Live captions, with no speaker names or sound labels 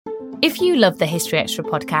If you love the History Extra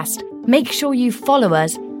podcast, make sure you follow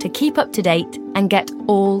us to keep up to date and get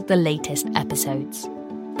all the latest episodes.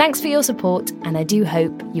 Thanks for your support, and I do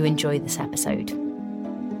hope you enjoy this episode.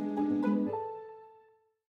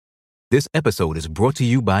 This episode is brought to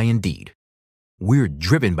you by Indeed. We're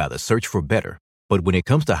driven by the search for better, but when it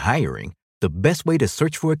comes to hiring, the best way to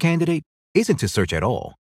search for a candidate isn't to search at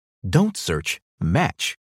all. Don't search,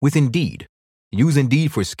 match with Indeed. Use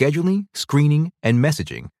Indeed for scheduling, screening, and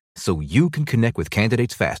messaging so you can connect with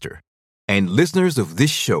candidates faster. And listeners of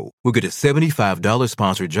this show will get a $75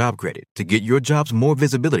 sponsored job credit to get your jobs more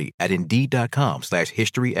visibility at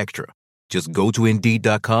Indeed.com/historyextra. Just go to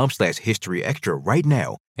Indeed.com/historyextra right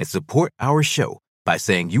now and support our show by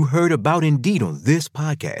saying you heard about Indeed on this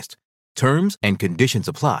podcast. Terms and conditions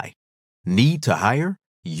apply. Need to hire?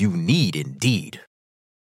 You need Indeed.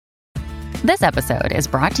 This episode is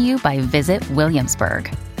brought to you by Visit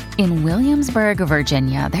Williamsburg. In Williamsburg,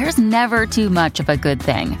 Virginia, there's never too much of a good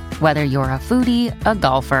thing. Whether you're a foodie, a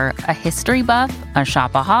golfer, a history buff, a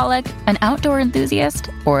shopaholic, an outdoor enthusiast,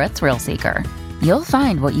 or a thrill seeker, you'll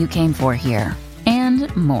find what you came for here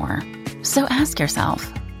and more. So ask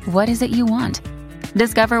yourself, what is it you want?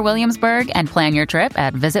 Discover Williamsburg and plan your trip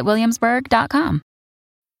at visitwilliamsburg.com.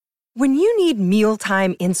 When you need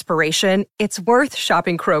mealtime inspiration, it's worth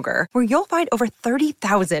shopping Kroger, where you'll find over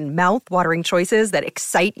 30,000 mouth-watering choices that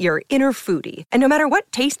excite your inner foodie. And no matter what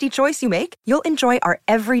tasty choice you make, you'll enjoy our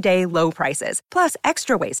everyday low prices, plus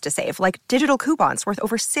extra ways to save, like digital coupons worth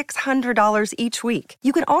over $600 each week.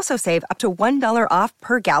 You can also save up to $1 off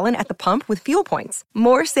per gallon at the pump with fuel points.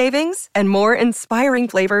 More savings and more inspiring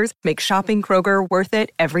flavors make shopping Kroger worth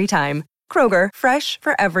it every time. Kroger, fresh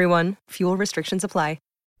for everyone. Fuel restrictions apply.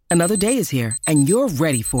 Another day is here, and you're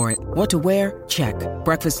ready for it. What to wear? Check.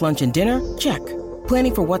 Breakfast, lunch, and dinner? Check.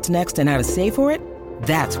 Planning for what's next and how to save for it?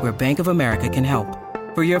 That's where Bank of America can help.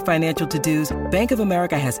 For your financial to-dos, Bank of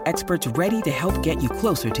America has experts ready to help get you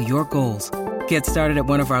closer to your goals. Get started at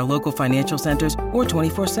one of our local financial centers or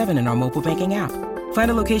 24/7 in our mobile banking app.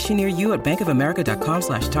 Find a location near you at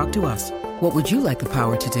bankofamerica.com/talktous. What would you like the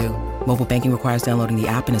power to do? Mobile banking requires downloading the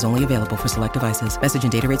app and is only available for select devices. Message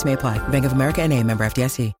and data rates may apply. Bank of America N.A., member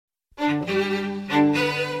FDIC.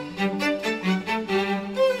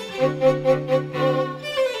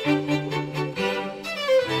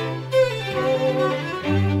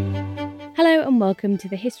 Hello and welcome to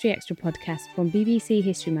the History Extra podcast from BBC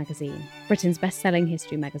History Magazine, Britain's best-selling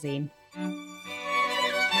history magazine.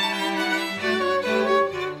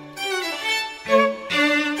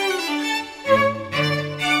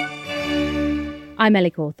 I'm Ellie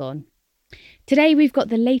Cawthorne. Today we've got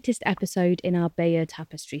the latest episode in our Bayeux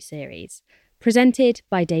Tapestry series, presented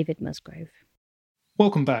by David Musgrove.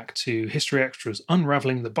 Welcome back to History Extra's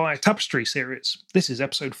Unravelling the Bayeux Tapestry series. This is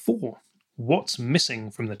episode 4, What's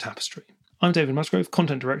Missing from the Tapestry? I'm David Musgrove,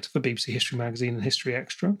 Content Director for BBC History Magazine and History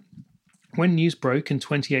Extra. When news broke in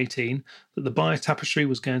 2018 that the Bayeux Tapestry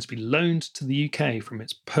was going to be loaned to the UK from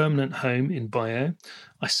its permanent home in Bayeux,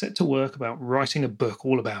 I set to work about writing a book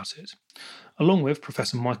all about it, along with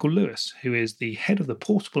Professor Michael Lewis, who is the head of the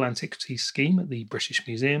Portable Antiquities Scheme at the British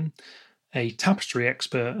Museum, a tapestry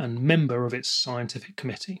expert and member of its scientific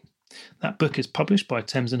committee. That book is published by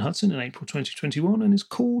Thames and Hudson in April 2021 and is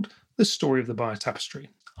called The Story of the Bayeux Tapestry,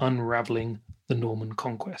 Unravelling the Norman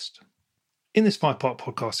Conquest. In this 5-part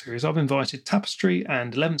podcast series, I've invited tapestry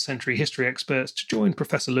and 11th century history experts to join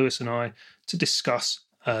Professor Lewis and I to discuss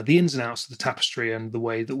the ins and outs of the tapestry and the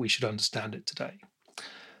way that we should understand it today.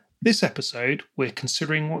 This episode, we're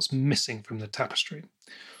considering what's missing from the tapestry,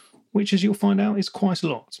 which, as you'll find out, is quite a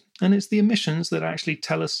lot. And it's the omissions that actually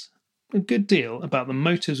tell us a good deal about the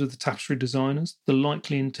motives of the tapestry designers, the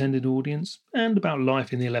likely intended audience, and about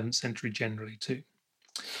life in the 11th century generally too.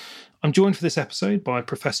 I'm joined for this episode by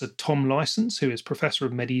Professor Tom Licence, who is Professor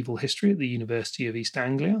of Medieval History at the University of East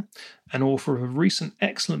Anglia, and author of a recent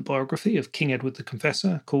excellent biography of King Edward the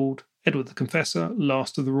Confessor called Edward the Confessor,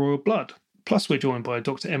 Last of the Royal Blood. Plus, we're joined by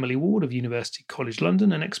Dr. Emily Ward of University College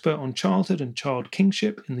London, an expert on childhood and child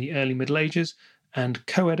kingship in the early Middle Ages, and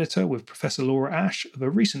co-editor with Professor Laura Ash of a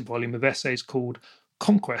recent volume of essays called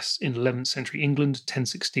Conquests in 11th Century England,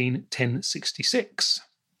 1016-1066.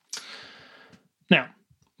 Now,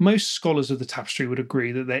 most scholars of the tapestry would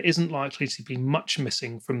agree that there isn't likely to be much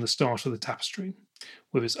missing from the start of the tapestry,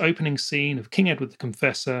 with its opening scene of King Edward the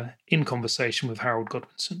Confessor in conversation with Harold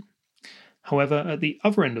Godwinson. However, at the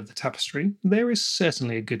other end of the tapestry, there is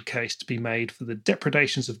certainly a good case to be made for the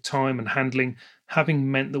depredations of time and handling having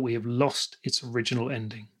meant that we have lost its original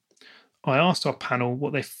ending. I asked our panel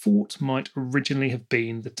what they thought might originally have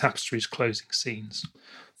been the tapestry's closing scenes.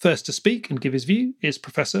 First to speak and give his view is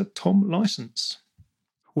Professor Tom Licence.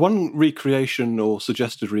 One recreation or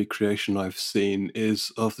suggested recreation I've seen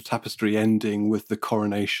is of the tapestry ending with the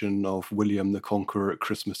coronation of William the Conqueror at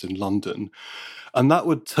Christmas in London. And that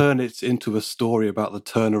would turn it into a story about the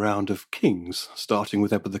turnaround of kings, starting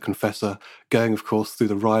with Edward the Confessor, going, of course, through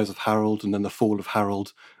the rise of Harold and then the fall of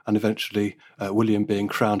Harold, and eventually William being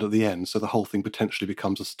crowned at the end. So the whole thing potentially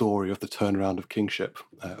becomes a story of the turnaround of kingship,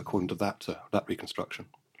 according to that reconstruction.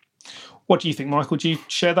 What do you think, Michael? Do you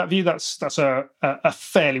share that view? That's a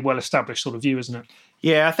fairly well-established sort of view, isn't it?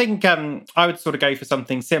 Yeah, I think I would sort of go for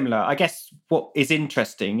something similar. I guess what is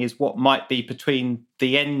interesting is what might be between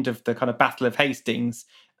the end of the kind of Battle of Hastings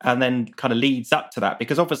and then kind of leads up to that.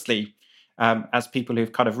 Because obviously, as people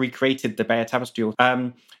who've kind of recreated the Bayeux Tapestry,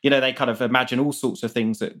 they kind of imagine all sorts of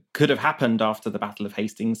things that could have happened after the Battle of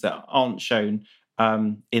Hastings that aren't shown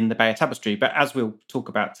in the Bayeux Tapestry. But as we'll talk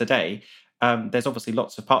about today, there's obviously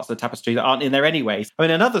lots of parts of the tapestry that aren't in there anyway. I mean,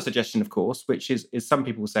 another suggestion, of course, which is some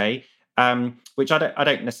people say, which I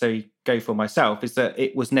don't necessarily go for myself, is that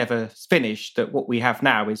it was never finished, that what we have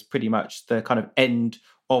now is pretty much the kind of end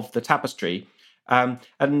of the tapestry.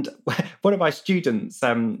 And one of my students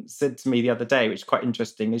said to me the other day, which is quite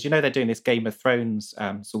interesting, is, they're doing this Game of Thrones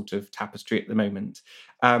sort of tapestry at the moment.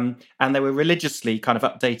 And they were religiously kind of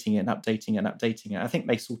updating it. I think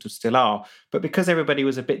they sort of still are. But because everybody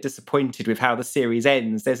was a bit disappointed with how the series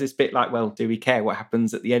ends, there's this bit like, well, do we care what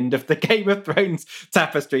happens at the end of the Game of Thrones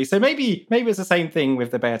tapestry? So maybe it's the same thing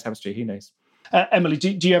with the Bayeux Tapestry. Who knows? Emily,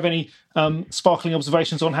 do you have any sparkling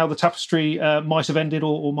observations on how the tapestry might have ended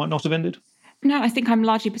or might not have ended? No, I think I'm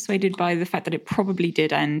largely persuaded by the fact that it probably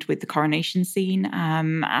did end with the coronation scene.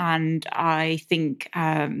 And I think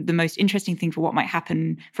the most interesting thing for what might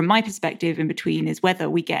happen from my perspective in between is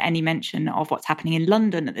whether we get any mention of what's happening in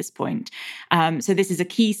London at this point. So this is a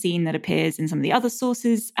key scene that appears in some of the other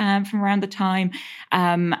sources from around the time.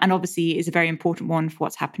 And obviously is a very important one for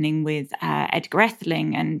what's happening with Edgar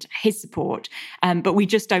Atheling and his support. But we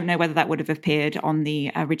just don't know whether that would have appeared on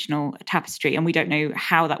the original tapestry. And we don't know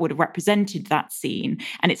how that would have represented that scene.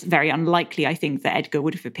 And it's very unlikely, I think, that Edgar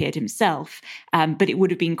would have appeared himself. But it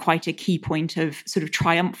would have been quite a key point of sort of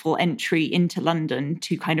triumphal entry into London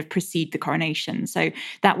to kind of precede the coronation. So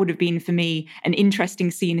that would have been, for me, an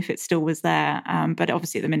interesting scene if it still was there. But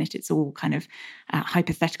obviously at the minute, it's all kind of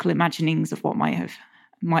hypothetical imaginings of what might have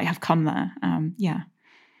come there.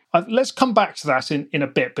 Let's come back to that in a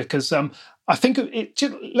bit, because I think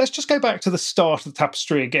let's just go back to the start of the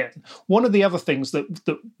tapestry again. One of the other things that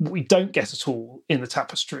we don't get at all in the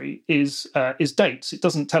tapestry is dates. It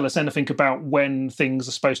doesn't tell us anything about when things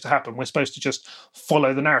are supposed to happen. We're supposed to just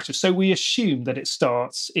follow the narrative. So we assume that it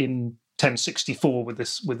starts in 1064 with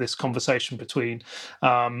this conversation between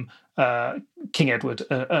King Edward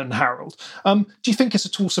and Harold. Do you think it's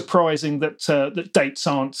at all surprising that dates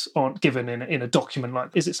aren't given in a document like?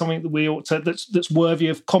 Is it something that we ought to that's worthy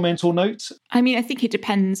of comment or note? I mean, I think it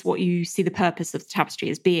depends what you see the purpose of the tapestry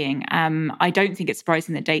as being. I don't think it's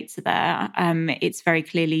surprising that dates are there. It's very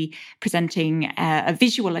clearly presenting a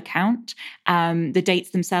visual account. The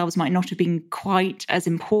dates themselves might not have been quite as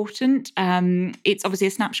important. It's obviously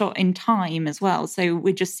a snapshot in time as well. So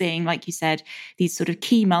we're just seeing, like you said, these sort of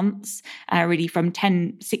key months, really from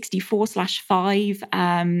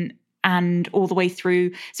 1064/5 and all the way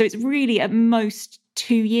through. So it's really at most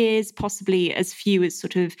 2 years, possibly as few as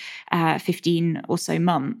sort of 15 or so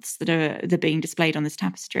months that are being displayed on this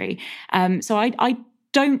tapestry. So I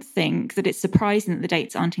don't think that it's surprising that the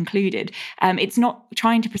dates aren't included. It's not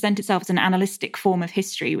trying to present itself as an analytic form of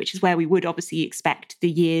history, which is where we would obviously expect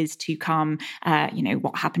the years to come,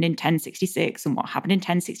 what happened in 1066 and what happened in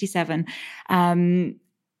 1067.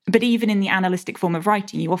 But even in the analytic form of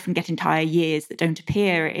writing, you often get entire years that don't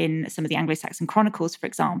appear in some of the Anglo-Saxon chronicles, for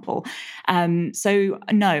example. So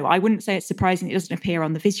no, I wouldn't say it's surprising it doesn't appear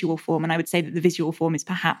on the visual form. And I would say that the visual form is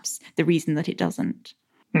perhaps the reason that it doesn't.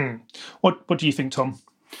 What do you think, Tom?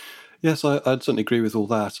 Yes, I'd certainly agree with all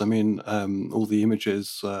that. I mean, all the images,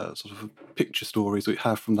 sort of picture stories we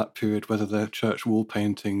have from that period, whether they're church wall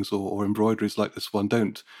paintings or embroideries like this one,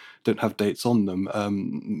 don't have dates on them.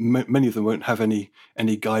 Many of them won't have any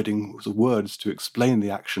guiding words to explain the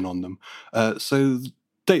action on them. So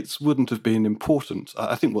dates wouldn't have been important.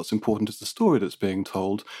 I think what's important is the story that's being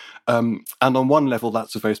told. And on one level,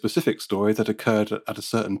 that's a very specific story that occurred at a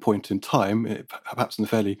certain point in time, perhaps in the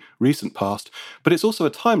fairly recent past. But it's also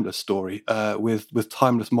a timeless story with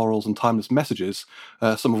timeless morals and timeless messages,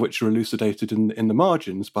 some of which are elucidated in the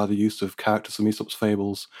margins by the use of characters from Aesop's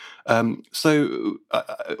fables. So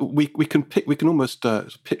we can almost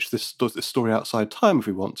pitch this story outside time if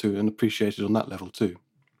we want to, and appreciate it on that level too.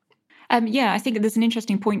 I think there's an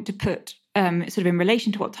interesting point to put sort of in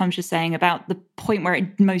relation to what Tom's just saying about the point where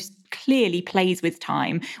it most clearly plays with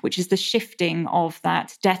time, which is the shifting of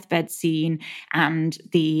that deathbed scene and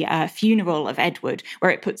the funeral of Edward,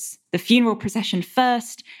 where it puts the funeral procession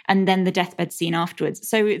first and then the deathbed scene afterwards.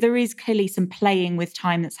 So there is clearly some playing with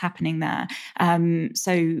time that's happening there.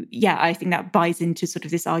 So yeah, I think that buys into sort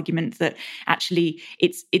of this argument that actually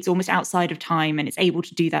it's almost outside of time, and it's able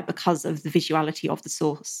to do that because of the visuality of the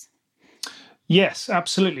source. Yes,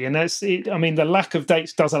 absolutely, and the lack of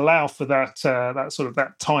dates does allow for that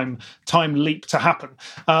that time leap to happen.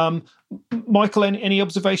 Michael, any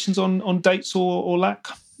observations on dates or lack?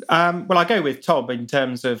 Well, I go with Tom in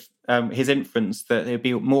terms of his inference that it'd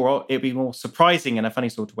be more surprising in a funny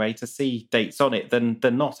sort of way to see dates on it than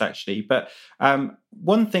not actually. But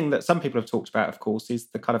one thing that some people have talked about, of course, is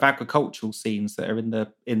the kind of agricultural scenes that are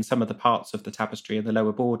in some of the parts of the tapestry and the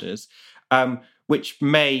lower borders, which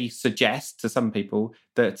may suggest to some people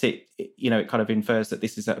that it kind of infers that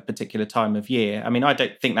this is at a particular time of year. I mean, I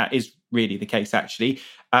don't think that is really the case actually,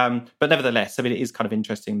 but nevertheless, I mean, it is kind of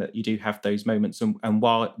interesting that you do have those moments and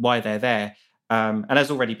why they're there. And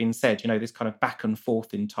as already been said, this kind of back and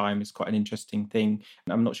forth in time is quite an interesting thing.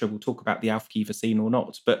 I'm not sure we'll talk about the Alfkiva scene or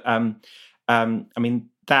not, but I mean,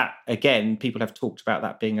 that, again, people have talked about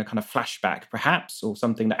that being a kind of flashback, perhaps, or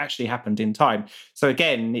something that actually happened in time. So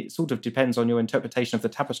again, it sort of depends on your interpretation of the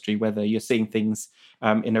tapestry, whether you're seeing things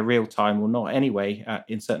in a real time or not anyway,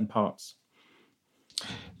 in certain parts.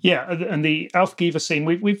 Yeah, and the Alfgiva scene,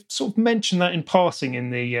 we've sort of mentioned that in passing in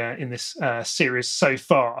this series so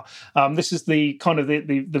far. This is the kind of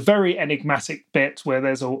the very enigmatic bit where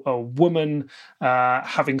there's a woman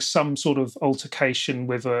having some sort of altercation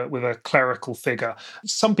with a clerical figure.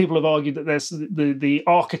 Some people have argued that there's the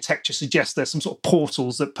architecture suggests there's some sort of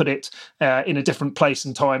portals that put it in a different place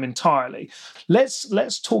and time entirely.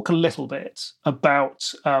 Let's talk a little bit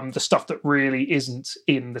about the stuff that really isn't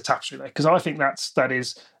in the tapestry there, because I think that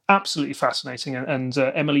is absolutely fascinating, and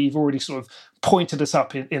Emily, you've already sort of pointed us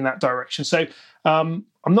up in that direction. So I'm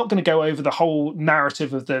not going to go over the whole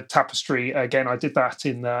narrative of the tapestry again. I did that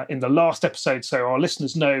in the last episode, so our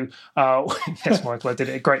listeners know. Yes, Michael, I did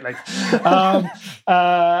it at great length.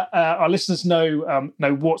 Our listeners know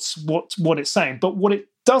what it's saying, but what it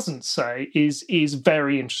doesn't say is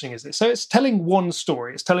very interesting, is it? So it's telling one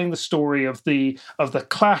story. It's telling the story of the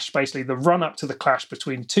clash, basically the run up to the clash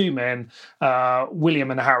between two men,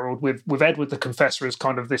 William and Harold, with Edward the Confessor as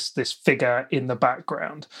kind of this figure in the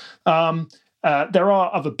background. There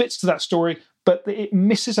are other bits to that story, but it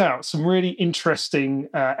misses out some really interesting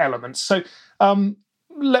elements. So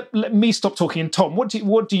let me stop talking. And Tom, what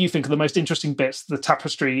do you think are the most interesting bits the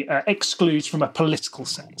tapestry excludes from a political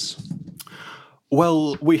sense?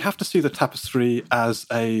 Well, we have to see the tapestry as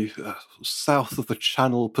a south of the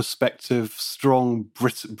Channel perspective, strong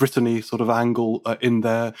Brittany sort of angle in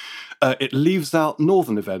there. It leaves out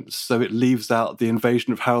northern events, so it leaves out the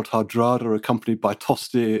invasion of Harold Hardrada, accompanied by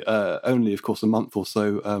Tosti, only, of course, a month or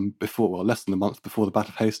so less than a month before the Battle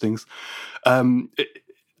of Hastings.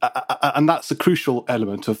 And that's a crucial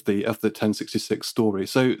element of the 1066 story.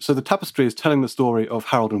 So the tapestry is telling the story of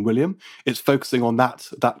Harold and William. It's focusing on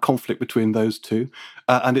that conflict between those two,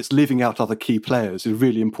 and it's leaving out other key players,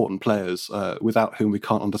 really important players, without whom we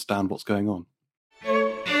can't understand what's going on.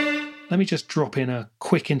 Let me just drop in a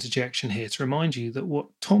quick interjection here to remind you that what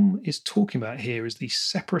Tom is talking about here is the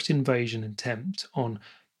separate invasion attempt on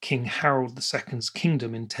King Harold II's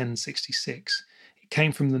kingdom in 1066. It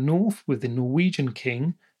came from the north, with the Norwegian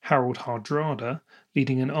king Harold Hardrada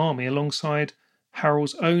leading an army alongside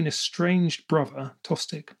Harold's own estranged brother,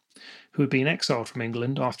 Tostig, who had been exiled from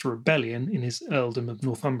England after a rebellion in his earldom of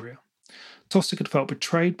Northumbria. Tostig had felt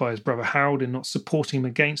betrayed by his brother Harold in not supporting him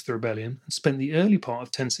against the rebellion, and spent the early part of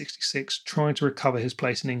 1066 trying to recover his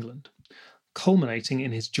place in England, culminating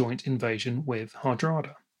in his joint invasion with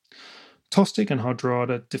Hardrada. Tostig and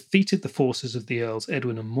Hardrada defeated the forces of the Earls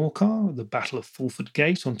Edwin and Morcar at the Battle of Fulford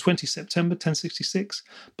Gate on 20 September 1066,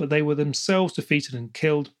 but they were themselves defeated and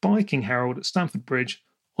killed by King Harold at Stamford Bridge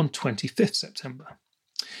on 25th September.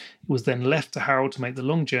 It was then left to Harold to make the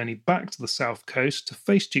long journey back to the south coast to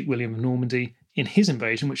face Duke William of Normandy in his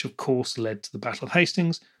invasion, which of course led to the Battle of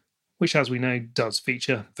Hastings, which, as we know, does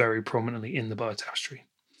feature very prominently in the Bayeux Tapestry.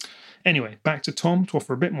 Anyway, back to Tom to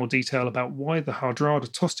offer a bit more detail about why the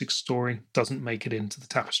Hardrada-Tostig story doesn't make it into the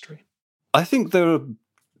tapestry. I think there are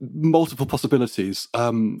multiple possibilities.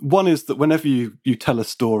 One is that whenever you tell a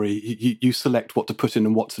story, you select what to put in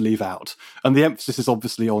and what to leave out. And the emphasis is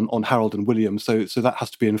obviously on Harold and William, so that has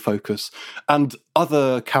to be in focus. And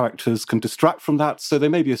other characters can distract from that, so there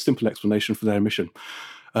may be a simple explanation for their omission.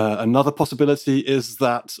 Another possibility is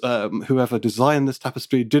that whoever designed this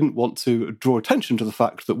tapestry didn't want to draw attention to the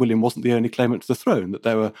fact that William wasn't the only claimant to the throne, that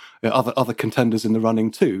there were other contenders in the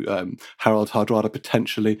running too. Harold Hardrada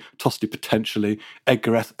potentially, Tosti potentially,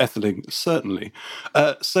 Edgar Etheling certainly.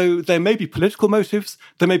 So there may be political motives,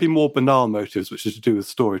 there may be more banal motives, which is to do with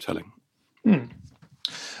storytelling.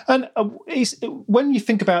 And when you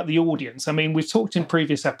think about the audience, I mean, we've talked in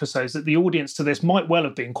previous episodes that the audience to this might well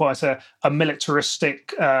have been quite a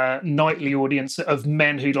militaristic, knightly audience of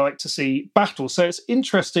men who like to see battles. So it's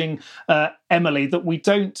interesting, Emily, that we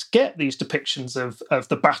don't get these depictions of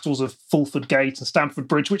the battles of Fulford Gate and Stamford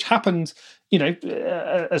Bridge, which happened,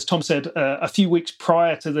 as Tom said, a few weeks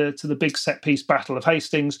prior to the big set-piece Battle of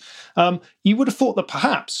Hastings. You would have thought that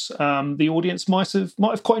perhaps the audience might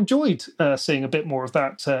have quite enjoyed seeing a bit more of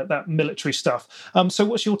that military stuff. So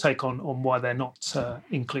what's your take on why they're not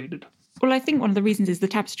included? Well, I think one of the reasons is the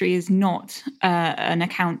tapestry is not an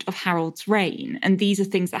account of Harold's reign, and these are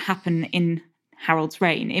things that happen in Harold's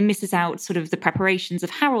reign. It misses out sort of the preparations of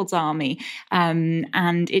Harold's army,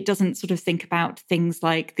 and it doesn't sort of think about things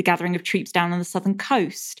like the gathering of troops down on the southern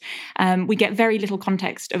coast. We get very little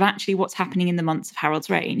context of actually what's happening in the months of Harold's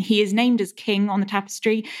reign. He is named as king on the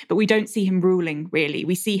tapestry, but we don't see him ruling, really.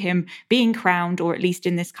 We see him being crowned, or at least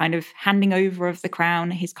in this kind of handing over of the crown,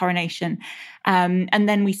 his coronation. And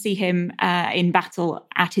then we see him in battle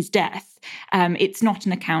at his death. It's not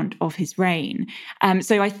an account of his reign.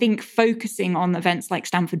 So I think focusing on events like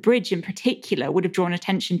Stamford Bridge in particular would have drawn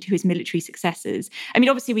attention to his military successes. I mean,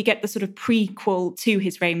 obviously we get the sort of prequel to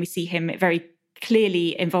his reign. We see him very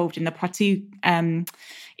clearly involved in the Poitou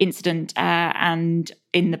incident and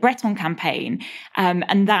in the Breton campaign.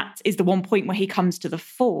 And that is the one point where he comes to the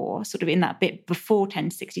fore, sort of in that bit before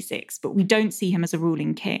 1066, but we don't see him as a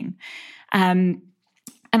ruling king. And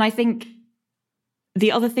I think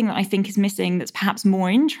the other thing that I think is missing that's perhaps more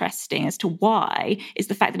interesting as to why is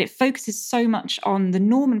the fact that it focuses so much on the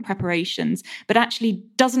Norman preparations, but actually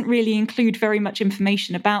doesn't really include very much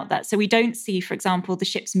information about that. So we don't see, for example, the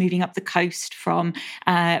ships moving up the coast from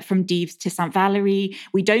Dives to St. Valery.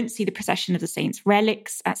 We don't see the procession of the saints'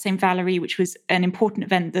 relics at St. Valery, which was an important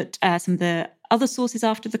event that some of the other sources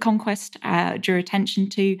after the conquest drew attention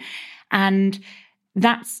to. And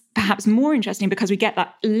that's perhaps more interesting because we get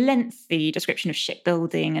that lengthy description of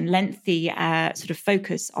shipbuilding and lengthy sort of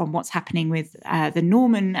focus on what's happening with the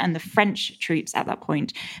Norman and the French troops at that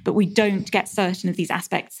point. But we don't get certain of these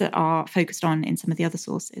aspects that are focused on in some of the other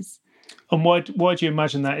sources. And why do you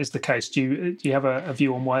imagine that is the case? Do you have a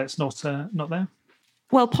view on why it's not there?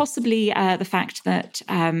 Well, possibly the fact that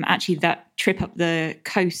actually that trip up the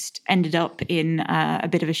coast ended up in a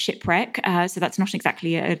bit of a shipwreck. So that's not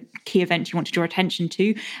exactly a key event you want to draw attention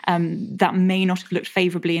to. That may not have looked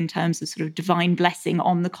favourably in terms of sort of divine blessing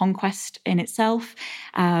on the conquest in itself.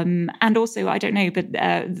 And also, I don't know, but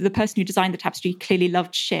the person who designed the tapestry clearly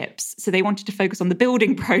loved ships. So they wanted to focus on the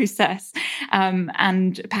building process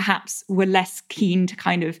and perhaps were less keen to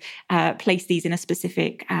kind of place these in a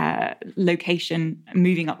specific location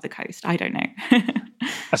moving up the coast. I don't know.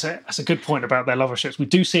 That's a good point about their love of ships. We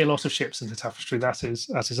do see a lot of ships in the tapestry. That is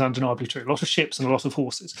undeniably true. A lot of ships and a lot of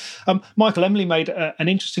horses. Michael, Emily made an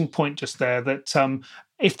interesting point just there that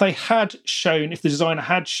if the designer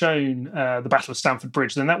had shown the Battle of Stamford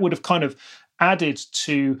Bridge, then that would have kind of added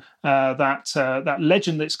to that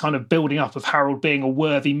legend that's kind of building up of Harold being a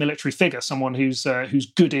worthy military figure, someone who's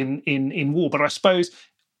good in war. But I suppose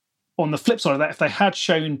on the flip side of that, if they had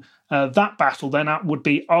shown that battle, then that would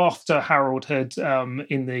be after Harold had,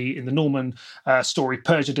 in the Norman story,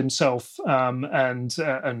 perjured himself and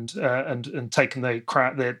taken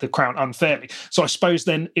the crown unfairly. So I suppose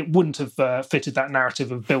then it wouldn't have fitted that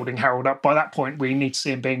narrative of building Harold up. By that point, we need to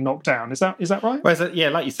see him being knocked down. Is that right? Well, yeah,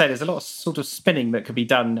 like you say, there's a lot of sort of spinning that could be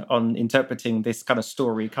done on interpreting this kind of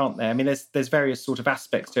story, can't there? I mean, there's various sort of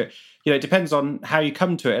aspects to it. It depends on how you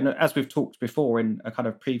come to it. And as we've talked before in a kind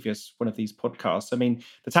of previous one of these podcasts, I mean,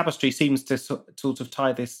 the tapestry seems to sort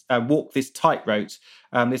of walk this tightrope,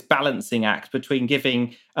 this balancing act between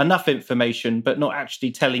giving enough information but not actually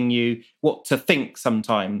telling you what to think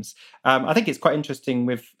sometimes. I think it's quite interesting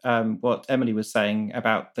with what Emily was saying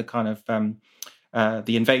about the kind of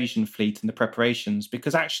the invasion fleet and the preparations,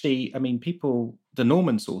 because actually, I mean, the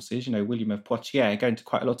Norman sources, William of Poitiers, go into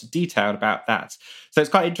quite a lot of detail about that. So it's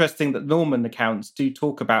quite interesting that Norman accounts do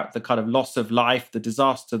talk about the kind of loss of life, the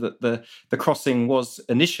disaster that the crossing was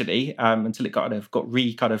initially, until it got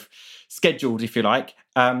scheduled, if you like.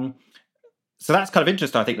 So that's kind of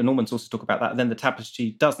interesting. I think the Normans also talk about that, and then the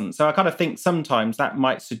Tapestry doesn't. So I kind of think sometimes that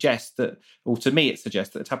might suggest that, or to me, it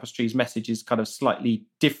suggests that the Tapestry's message is kind of slightly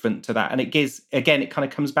different to that. And it gives, again, it kind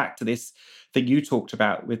of comes back to this thing you talked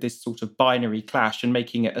about with this sort of binary clash and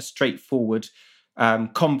making it a straightforward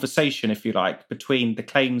conversation, if you like, between the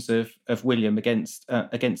claims of William against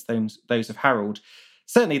those of Harold.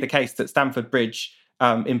 Certainly the case that Stamford Bridge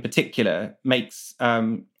in particular makes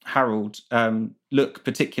Harold look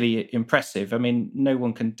particularly impressive. I mean, no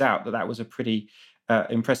one can doubt that was a pretty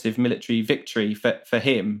impressive military victory for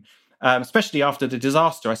him, especially after the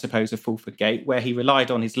disaster, I suppose, of Fulford Gate, where he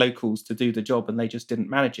relied on his locals to do the job and they just didn't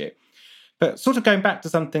manage it. But sort of going back to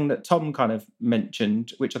something that Tom kind of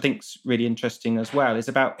mentioned, which I think is really interesting as well, is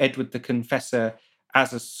about Edward the Confessor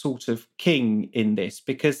as a sort of king in this,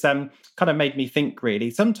 because kind of made me think, really.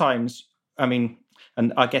 Sometimes, I mean,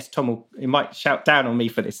 and I guess Tom might shout down on me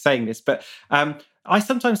for saying this, but I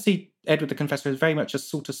sometimes see Edward the Confessor as very much a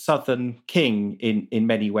sort of southern king in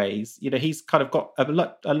many ways. You know, he's kind of got a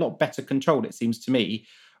lot better control, it seems to me,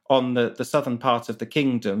 on the southern part of the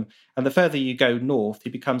kingdom. And the further you go north, he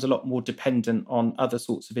becomes a lot more dependent on other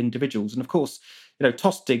sorts of individuals. And of course, you know,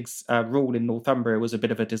 Tostig's rule in Northumbria was a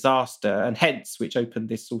bit of a disaster, and hence which opened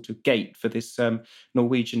this sort of gate for this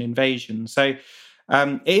Norwegian invasion. So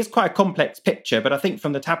it is quite a complex picture, but I think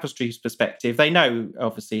from the Tapestry's perspective, they know,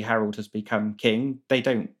 obviously, Harold has become king. They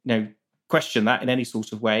don't, question that in any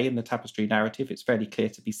sort of way in the Tapestry narrative. It's fairly clear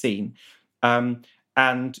to be seen.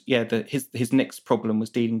 And his next problem was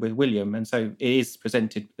dealing with William, and so it is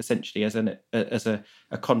presented essentially as a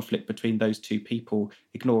conflict between those two people,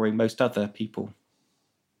 ignoring most other people.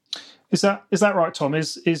 Is that right, Tom?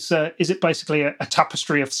 Is it basically a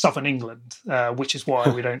tapestry of southern England, which is why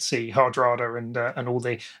we don't see Hardrada and all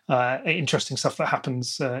the interesting stuff that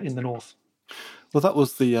happens in the north? Well, that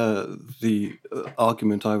was the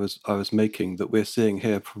argument I was making, that we're seeing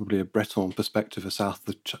here probably a Breton perspective, a south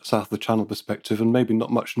of the Channel perspective, and maybe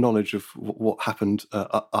not much knowledge of what happened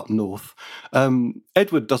up north.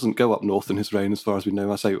 Edward doesn't go up north in his reign, as far as we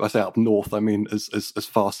know. I say up north, I mean as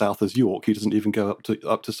far south as York. He doesn't even go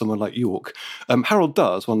up to somewhere like York. Harold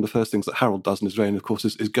does. One of the first things that Harold does in his reign, of course,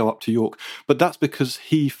 is go up to York. But that's because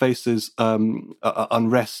he faces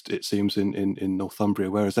unrest, it seems, in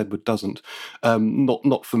Northumbria, whereas Edward doesn't.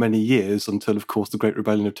 Not for many years, until, of course, the Great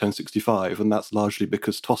Rebellion of 1065, and that's largely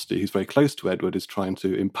because Tosti, who's very close to Edward, is trying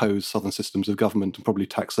to impose southern systems of government and probably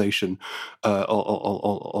taxation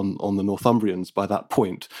on the Northumbrians by that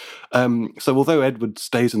point. So although Edward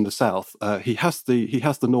stays in the south, he has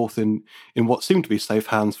the north in what seemed to be safe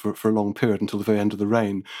hands for a long period until the very end of the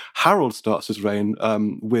reign. Harold starts his reign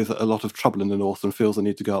with a lot of trouble in the north and feels the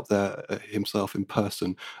need to go up there himself in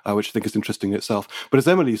person, which I think is interesting in itself. But as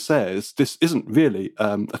Emily says, this isn't really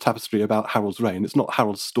a tapestry about Harold's reign. It's not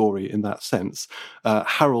Harold's story in that sense.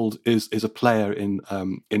 Harold is a player in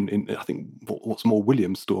I think what's more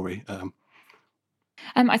William's story.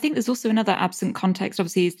 I think there's also another absent context.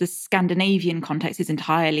 Obviously, is the Scandinavian context is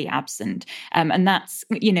entirely absent. And that's,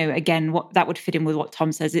 again, what that would fit in with what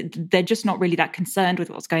Tom says. They're just not really that concerned with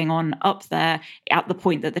what's going on up there at the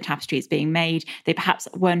point that the tapestry is being made. They perhaps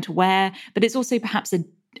weren't aware, but it's also perhaps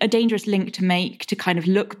a dangerous link to make, to kind of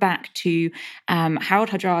look back to Harold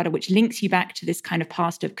Hardrada, which links you back to this kind of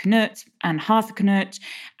past of Canute and Harthacnut,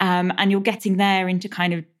 and you're getting there into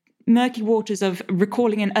kind of murky waters of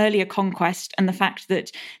recalling an earlier conquest and the fact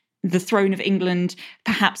that the throne of England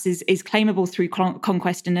perhaps is claimable through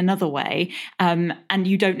conquest in another way, and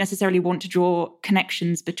you don't necessarily want to draw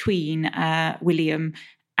connections between William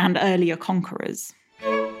and earlier conquerors.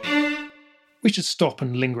 We should stop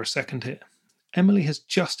and linger a second here. Emily has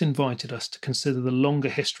just invited us to consider the longer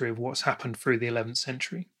history of what's happened through the 11th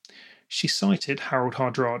century. She cited Harold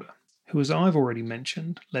Hardrada, who, as I've already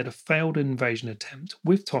mentioned, led a failed invasion attempt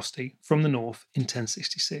with Tosti from the north in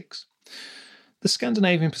 1066. The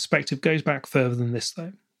Scandinavian perspective goes back further than this,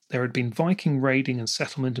 though. There had been Viking raiding and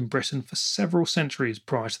settlement in Britain for several centuries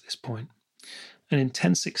prior to this point. And in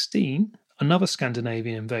 1016, another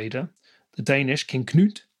Scandinavian invader, the Danish King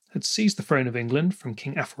Knut, had seized the throne of England from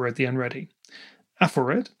King Aethelred the Unready.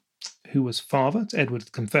 Aethelred, who was father to Edward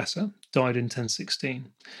the Confessor, died in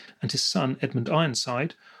 1016, and his son Edmund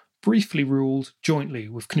Ironside briefly ruled jointly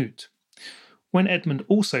with Knut. When Edmund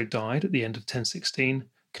also died at the end of 1016,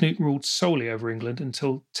 Knut ruled solely over England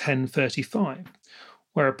until 1035,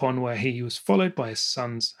 where he was followed by his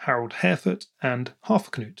sons Harold Harefoot and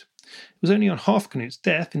Harthacnut. It was only on Harthacnut's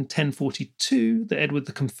death in 1042 that Edward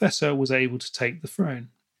the Confessor was able to take the throne.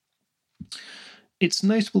 It's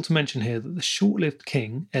notable to mention here that the short-lived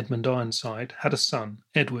king, Edmund Ironside, had a son,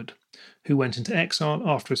 Edward, who went into exile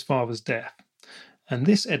after his father's death. And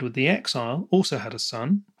this Edward the Exile also had a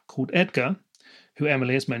son called Edgar, who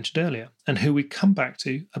Emily has mentioned earlier, and who we come back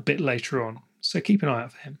to a bit later on, so keep an eye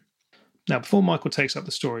out for him. Now, before Michael takes up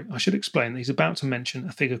the story, I should explain that he's about to mention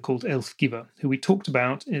a figure called Elfgiva, who we talked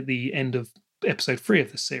about at the end of episode 3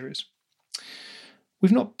 of this series.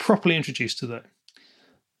 We've not properly introduced her though,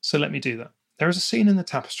 so let me do that. There is a scene in the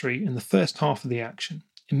Tapestry in the first half of the action,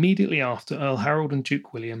 immediately after Earl Harold and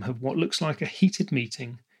Duke William have what looks like a heated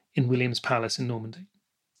meeting in William's palace in Normandy.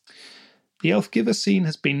 The Elfgiva scene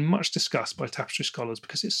has been much discussed by Tapestry scholars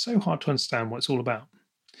because it's so hard to understand what it's all about.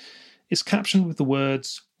 It's captioned with the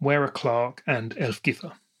words "wear a clerk" and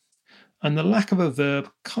 "Elfgiva," and the lack of a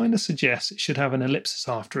verb kind of suggests it should have an ellipsis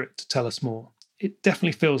after it to tell us more. It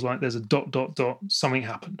definitely feels like there's a ... something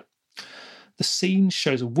happened. The scene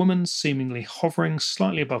shows a woman seemingly hovering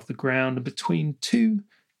slightly above the ground and between two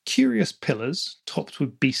curious pillars topped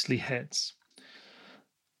with beastly heads.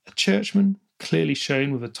 A churchman, clearly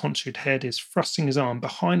shown with a tonsured head, is thrusting his arm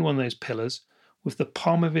behind one of those pillars with the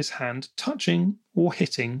palm of his hand touching or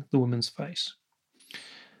hitting the woman's face.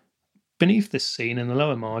 Beneath this scene in the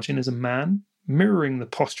lower margin is a man mirroring the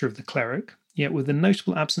posture of the cleric, yet with a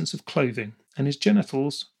notable absence of clothing and his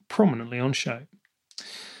genitals prominently on show.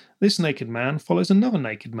 This naked man follows another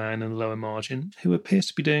naked man in the lower margin who appears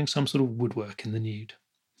to be doing some sort of woodwork in the nude.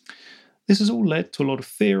 This has all led to a lot of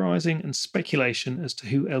theorising and speculation as to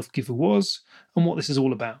who Elfgiva was and what this is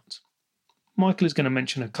all about. Michael is going to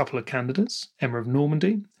mention a couple of candidates: Emma of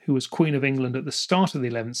Normandy, who was Queen of England at the start of the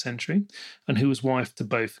 11th century and who was wife to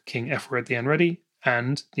both King Ethelred the Unready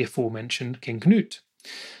and the aforementioned King Canute,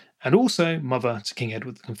 and also mother to King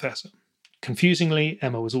Edward the Confessor. Confusingly,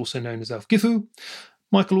 Emma was also known as Elfgifu.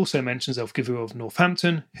 Michael also mentions Elfgifu of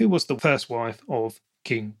Northampton, who was the first wife of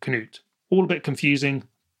King Canute. All a bit confusing,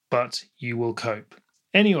 but you will cope.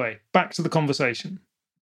 Anyway, back to the conversation.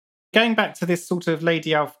 Going back to this sort of Lady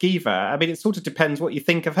Elfgiva, I mean, it sort of depends what you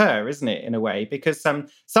think of her, isn't it, in a way? Because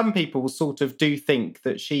some people sort of do think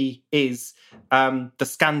that she is the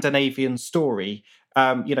Scandinavian story.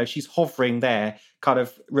 She's hovering there, kind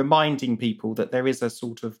of reminding people that there is a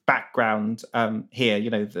sort of background here,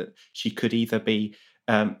 that she could either be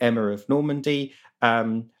Emma of Normandy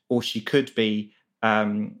or she could be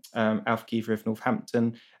Elfgiva of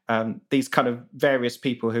Northampton. These kind of various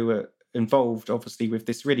people who are involved, obviously, with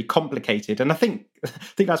this really complicated, and I think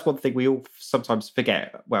that's one thing we all sometimes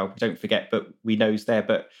forget. Well, we don't forget, but we knows there,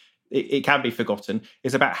 but it can be forgotten,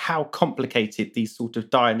 is about how complicated these sort of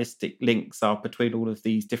dynastic links are between all of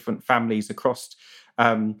these different families across,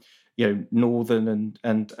 northern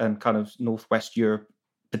and kind of northwest Europe,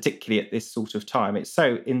 particularly at this sort of time. It's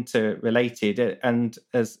so interrelated, and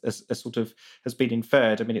as sort of has been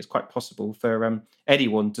inferred, I mean, it's quite possible for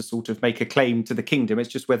anyone to sort of make a claim to the kingdom. It's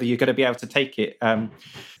just whether you're going to be able to take it.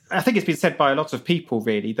 I think it's been said by a lot of people,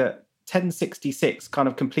 really, that 1066 kind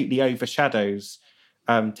of completely overshadows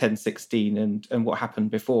 1016 and what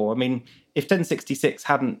happened before. I mean, if 1066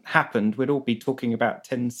 hadn't happened, we'd all be talking about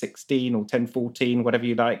 1016 or 1014, whatever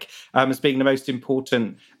you like, as being the most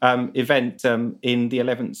important event in the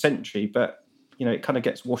 11th century. But, it kind of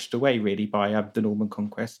gets washed away, really, by the Norman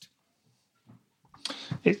conquest.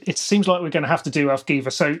 It seems like we're going to have to do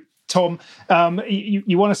Elfgiva. So, Tom,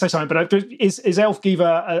 you want to say something, but is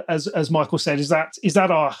Elfgiva, as Michael said, is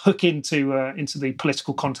that our hook into the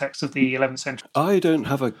political context of the 11th century? I don't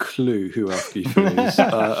have a clue who Elfgiva is.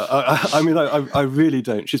 I really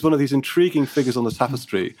don't. She's one of these intriguing figures on the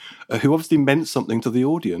Tapestry who obviously meant something to the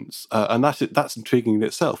audience, and that's intriguing in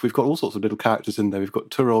itself. We've got all sorts of little characters in there. We've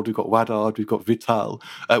got Turod, we've got Wadard, we've got Vital.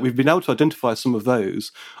 We've been able to identify some of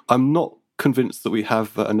those. I'm not convinced that we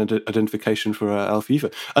have an identification for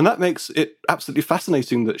Elfgiva, and that makes it absolutely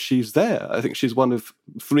fascinating that she's there. I think she's one of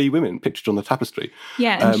 3 women pictured on the Tapestry.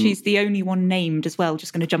 Yeah, and she's the only one named as well.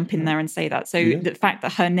 Just going to jump in there and say that. So the fact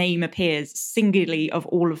that her name appears singularly of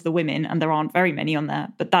all of the women, and there aren't very many on there,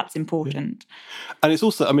 but that's important. Yeah. And it's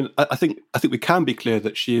also, I mean, I think we can be clear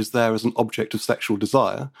that she is there as an object of sexual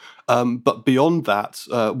desire. But beyond that,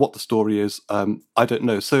 what the story is, I don't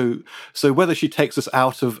know. So whether she takes us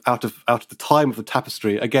out of the time of the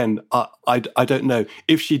Tapestry, again, I don't know.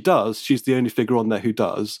 If she does, she's the only figure on there who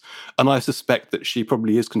does, and I suspect that she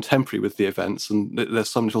probably is contemporary with the events, and there's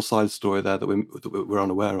some little side story there that we're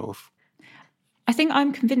unaware of. I think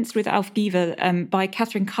I'm convinced with Elfgiva by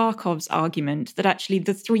Catherine Kharkov's argument that actually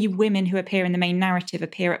the 3 women who appear in the main narrative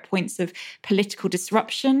appear at points of political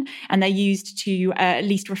disruption, and they're used to at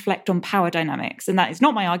least reflect on power dynamics. And that is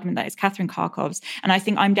not my argument, that is Catherine Kharkov's. And I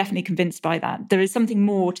think I'm definitely convinced by that. There is something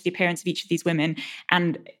more to the appearance of each of these women,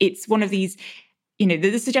 and it's one of these...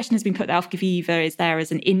 the suggestion has been put that Elfgiva is there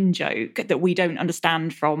as an in-joke that we don't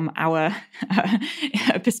understand from our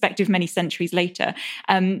perspective many centuries later.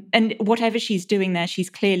 And whatever she's doing there, she's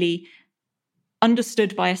clearly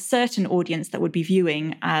understood by a certain audience that would be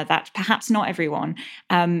viewing that, perhaps not everyone.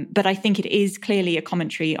 But I think it is clearly a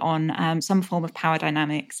commentary on some form of power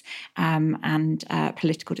dynamics and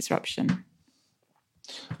political disruption.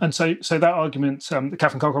 And so that argument that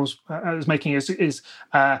Catherine Cockrell was making is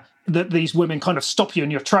that these women kind of stop you in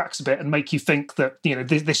your tracks a bit and make you think that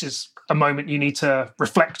this is a moment you need to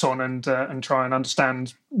reflect on and try and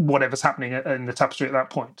understand whatever's happening in the tapestry at that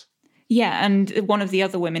point. Yeah, and one of the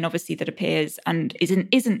other women, obviously, that appears and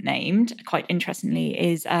isn't named, quite interestingly,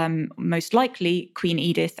 is most likely Queen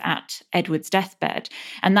Edith at Edward's deathbed.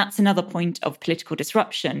 And that's another point of political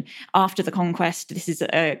disruption. After the conquest, this is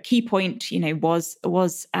a key point,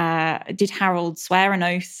 did Harold swear an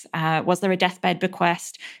oath? Was there a deathbed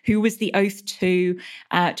bequest? Who was the oath to?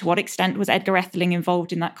 To what extent was Edgar Atheling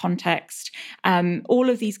involved in that context? All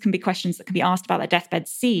of these can be questions that can be asked about that deathbed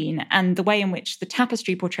scene, and the way in which the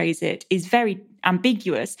tapestry portrays it is very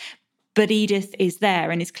ambiguous, but Edith is there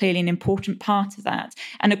and is clearly an important part of that.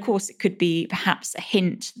 And of course, it could be perhaps a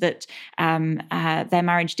hint that their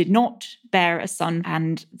marriage did not bear a son,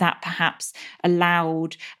 and that perhaps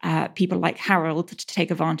allowed people like Harold to take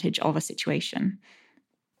advantage of a situation.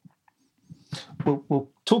 We'll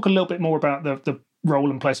talk a little bit more about the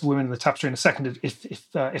role and place of women in the tapestry in a second,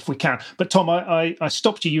 if we can. But Tom, I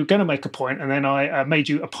stopped you. You were going to make a point, and then I made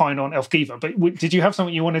you opine on Elfgiva. But did you have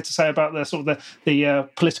something you wanted to say about the sort of the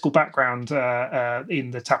political background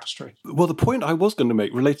in the tapestry? Well, the point I was going to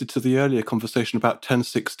make related to the earlier conversation about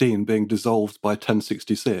 1016 being dissolved by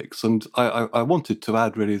 1066, and I wanted to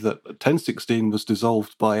add really that 1016 was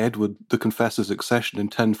dissolved by Edward the Confessor's accession in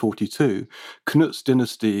 1042. Cnut's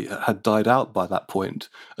dynasty had died out by that point,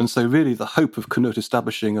 and so really the hope of Cnut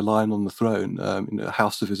establishing a line on the throne, a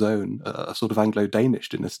house of his own, a sort of Anglo-Danish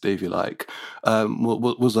dynasty, if you like,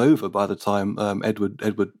 was over by the time Edward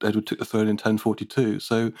took the throne in 1042.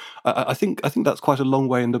 So I think that's quite a long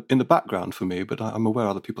way in the background for me, but I'm aware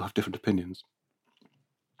other people have different opinions.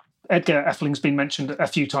 Edgar Atheling's been mentioned a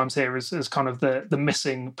few times here as kind of the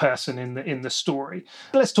missing person in the story.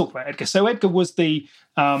 Let's talk about Edgar. So Edgar was the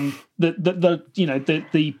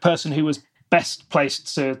person who was best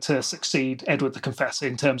placed to succeed Edward the Confessor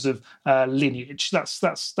in terms of lineage. That's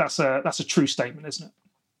a true statement, isn't it?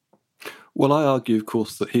 Well, I argue, of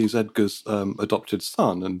course, that he's Edgar's adopted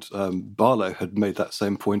son, and Barlow had made that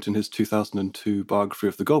same point in his 2002 biography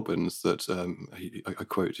of the Godwins, that, I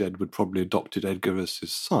quote, Edward probably adopted Edgar as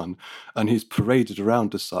his son, and he's paraded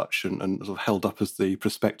around as such and sort of held up as the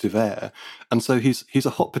prospective heir. And so he's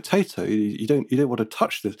a hot potato. You don't want to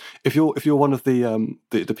touch this. If you're one of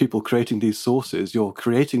the people creating these sources, you're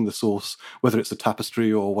creating the source, whether it's a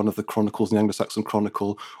tapestry or one of the chronicles, the Anglo-Saxon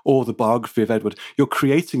Chronicle, or the biography of Edward, you're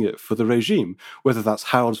creating it for the regime, whether that's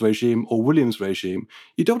Harold's regime or William's regime.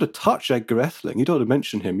 You don't want to touch Edgar Atheling. You don't want to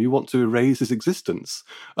mention him. You want to erase his existence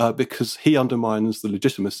because he undermines the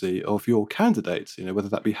legitimacy of your candidate, whether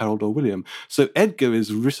that be Harold or William. So Edgar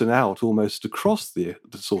is written out almost across the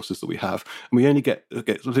sources that we have, and we only get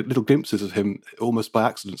little glimpses of him almost by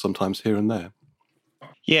accident sometimes here and there.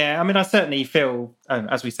 Yeah, I mean, I certainly feel,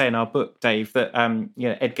 as we say in our book, Dave, that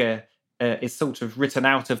Edgar is sort of written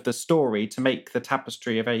out of the story to make the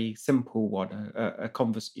tapestry a very simple one,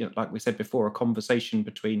 like we said before, a conversation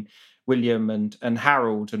between William and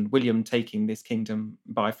Harold, and William taking this kingdom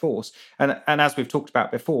by force. And as we've talked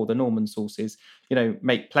about before, the Norman sources,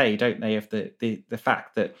 make play, don't they, of the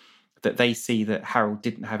fact that they see that Harold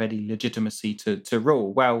didn't have any legitimacy to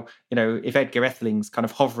rule. Well, if Edgar Atheling's kind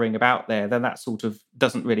of hovering about there, then that sort of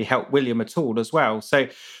doesn't really help William at all as well. So,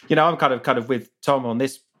 I'm kind of with Tom on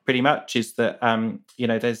this pretty much, is that,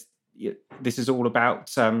 this is all about,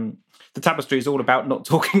 the tapestry is all about not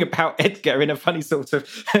talking about Edgar in a funny sort of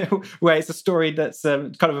way. It's a story that's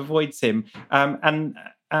kind of avoids him. And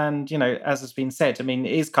as has been said, I mean,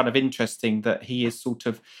 it is kind of interesting that he is sort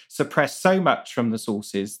of suppressed so much from the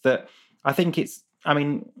sources that I think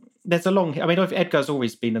there's Edgar's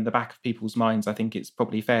always been in the back of people's minds, I think it's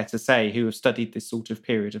probably fair to say, who have studied this sort of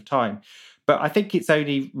period of time. But I think it's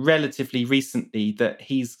only relatively recently that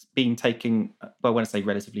he's been taken, well, when I say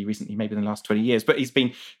relatively recently, maybe in the last 20 years, but he's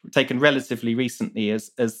been taken relatively recently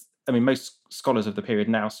as most scholars of the period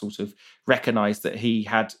now sort of recognise that he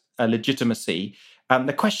had a legitimacy.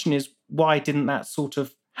 The question is, why didn't that sort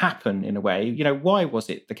of happen in a way? Why was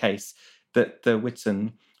it the case that the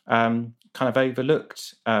Witan kind of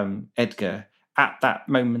overlooked Edgar at that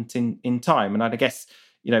moment in time? And I guess,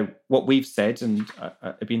 what we've said, and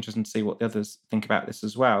it'd be interesting to see what the others think about this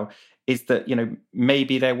as well, is that,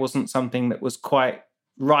 maybe there wasn't something that was quite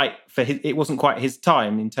right for it wasn't quite his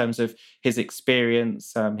time in terms of his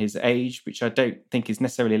experience, his age, which I don't think is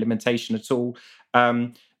necessarily a limitation at all.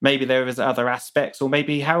 Maybe there was other aspects, or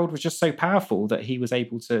maybe Harold was just so powerful that he was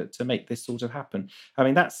able to make this sort of happen. I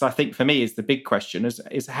mean, that's, I think, for me, is the big question,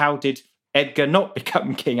 is how did Edgar not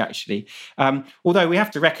become king, actually? Although we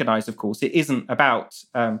have to recognise, of course, it isn't about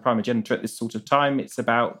primogeniture at this sort of time. It's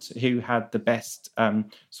about who had the best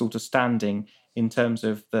sort of standing in terms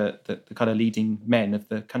of the kind of leading men of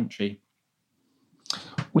the country.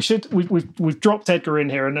 We've dropped Edgar in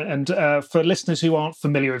here, and for listeners who aren't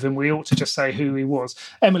familiar with him, we ought to just say who he was.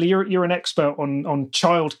 Emily, you're an expert on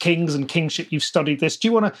child kings and kingship. You've studied this.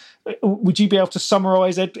 Would you be able to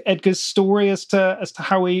summarise Edgar's story as to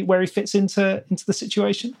where he fits into the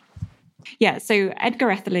situation? Yeah, so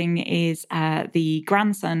Edgar Atheling is the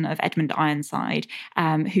grandson of Edmund Ironside,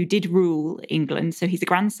 who did rule England. So he's the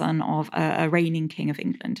grandson of a reigning king of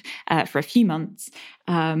England for a few months.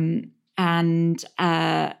 And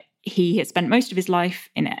he has spent most of his life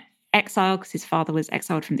in exile because his father was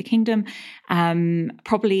exiled from the kingdom,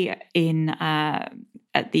 probably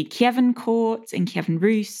at the Kievan court, in Kievan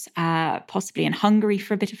Rus, possibly in Hungary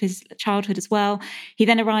for a bit of his childhood as well. He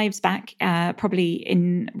then arrives back probably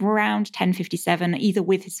in around 1057, either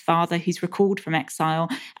with his father, who's recalled from exile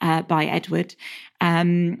by Edward,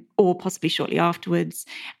 or possibly shortly afterwards.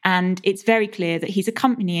 And it's very clear that he's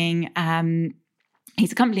accompanying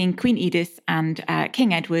Queen Edith and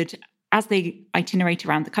King Edward as they itinerate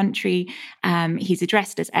around the country. He's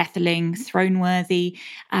addressed as Atheling, throne-worthy.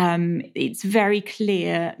 It's very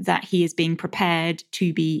clear that he is being prepared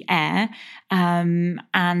to be heir.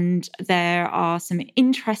 And there are some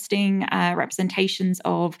interesting representations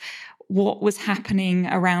of what was happening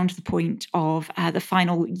around the point of the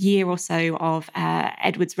final year or so of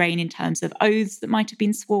Edward's reign in terms of oaths that might have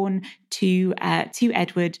been sworn to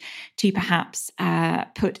Edward to perhaps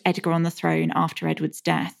put Edgar on the throne after Edward's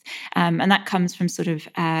death. And that comes from sort of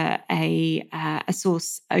a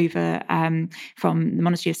source over from the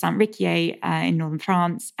monastery of Saint-Riquier in northern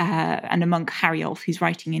France, and a monk, Hariolf, who's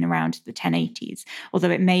writing in around the 1080s,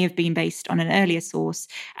 although it may have been based on an earlier source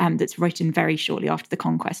that's written very shortly after the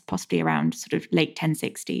conquest, possibly around sort of late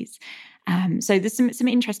 1060s. So there's some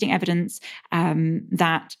interesting evidence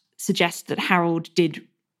that suggests that Harold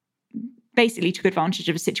basically took advantage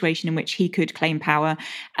of a situation in which he could claim power.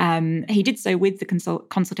 He did so with the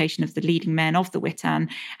consultation of the leading men of the Witan,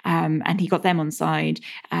 and he got them on side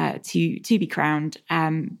to be crowned.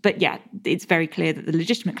 But yeah, it's very clear that the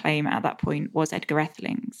legitimate claim at that point was Edgar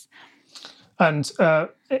Atheling's. And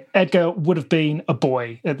Edgar would have been a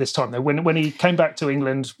boy at this time, though. When he came back to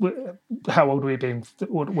England, how old were he being?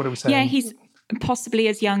 What are we saying? Yeah, he's possibly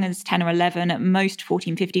as young as 10 or 11, at most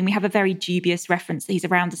 14, 15. We have a very dubious reference that he's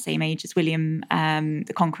around the same age as William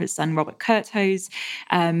the Conqueror's son, Robert Curthose.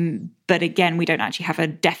 But again, we don't actually have a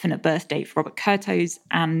definite birth date for Robert Curthose,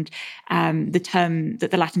 and the term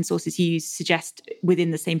that the Latin sources use suggests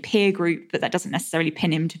within the same peer group, but that doesn't necessarily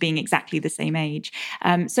pin him to being exactly the same age.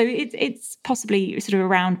 So it's possibly sort of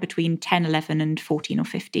around between 10, 11 and 14 or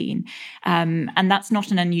 15. And that's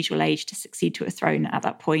not an unusual age to succeed to a throne at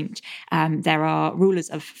that point. There are rulers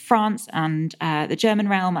of France and the German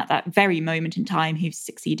realm at that very moment in time who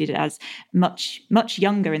succeeded as much, much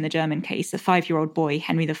younger in the German case. A 5-year-old boy,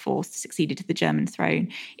 Henry IV, succeeded to the German throne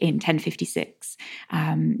in 1056.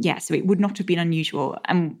 So it would not have been unusual.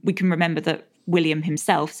 And we can remember that William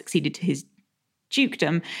himself succeeded to his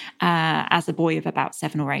dukedom as a boy of about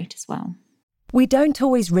 7 or 8 as well. We don't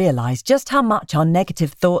always realise just how much our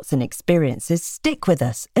negative thoughts and experiences stick with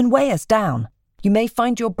us and weigh us down. You may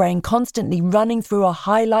find your brain constantly running through a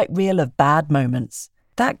highlight reel of bad moments.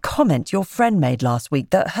 That comment your friend made last week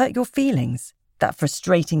that hurt your feelings. That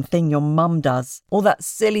frustrating thing your mum does. Or that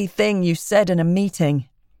silly thing you said in a meeting.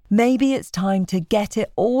 Maybe it's time to get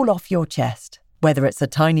it all off your chest. Whether it's a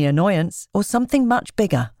tiny annoyance or something much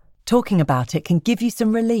bigger. Talking about it can give you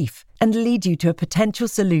some relief and lead you to a potential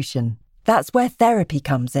solution. That's where therapy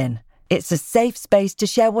comes in. It's a safe space to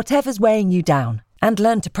share whatever's weighing you down and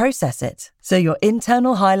learn to process it, so your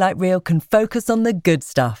internal highlight reel can focus on the good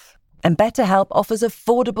stuff. And BetterHelp offers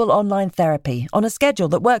affordable online therapy on a schedule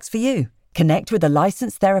that works for you. Connect with a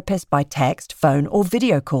licensed therapist by text, phone, or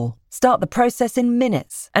video call. Start the process in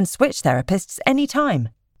minutes and switch therapists anytime.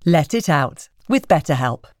 Let it out with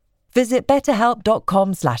BetterHelp. Visit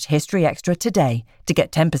betterhelp.com/historyextra today to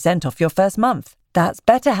get 10% off your first month. That's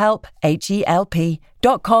BetterHelp,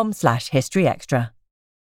 HELP.com/historyextra.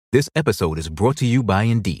 This episode is brought to you by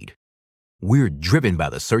Indeed. We're driven by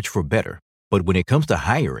the search for better, But when it comes to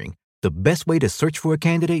hiring, the best way to search for a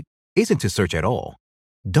candidate isn't to search at all.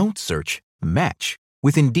 Don't search, match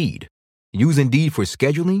with Indeed. Use Indeed for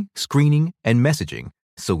scheduling, screening, and messaging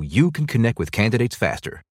so you can connect with candidates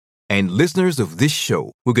faster. And listeners of this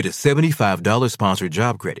show will get a $75 sponsored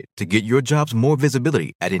job credit to get your jobs more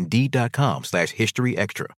visibility at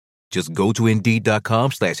Indeed.com/historyextra. Just go to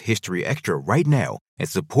Indeed.com/historyextra right now and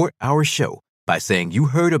support our show by saying you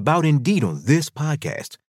heard about Indeed on this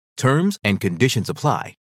podcast. Terms and conditions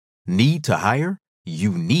apply. Need to hire?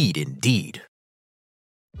 You need Indeed.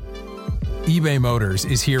 eBay Motors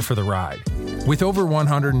is here for the ride. With over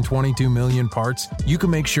 122 million parts, you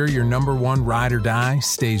can make sure your number one ride or die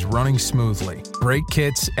stays running smoothly. Brake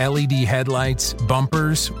kits, LED headlights,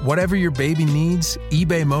 bumpers, whatever your baby needs,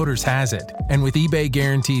 eBay Motors has it. And with eBay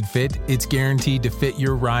Guaranteed Fit, it's guaranteed to fit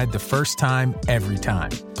your ride the first time, every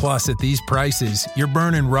time. Plus, at these prices, you're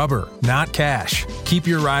burning rubber, not cash. Keep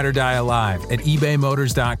your ride or die alive at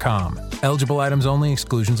ebaymotors.com. Eligible items only.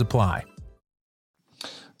 Exclusions apply.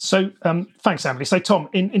 So, thanks, Emily. So, Tom,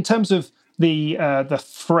 in terms of the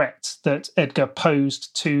threat that Edgar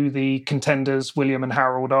posed to the contenders William and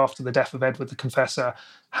Harold after the death of Edward the Confessor,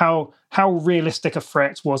 how realistic a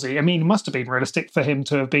threat was he? I mean, it must have been realistic for him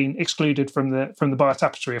to have been excluded from the Bayeux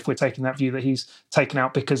Tapestry, if we're taking that view that he's taken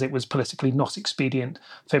out because it was politically not expedient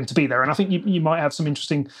for him to be there. And I think you might have some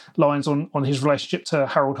interesting lines on his relationship to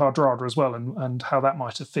Harold Hardrada as well, and how that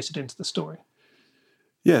might have fitted into the story.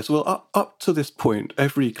 Yes, well, up to this point,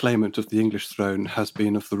 every claimant of the English throne has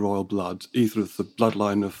been of the royal blood, either of the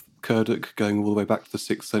bloodline of Cerdic, going all the way back to the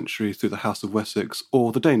 6th century through the House of Wessex,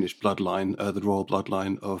 or the Danish bloodline, the royal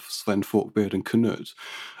bloodline of Sven Forkbeard and Canute.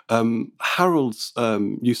 Harold's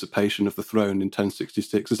usurpation of the throne in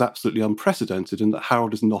 1066 is absolutely unprecedented in that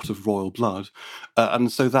Harold is not of royal blood.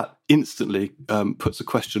 And so that instantly puts a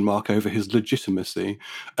question mark over his legitimacy.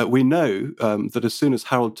 We know that as soon as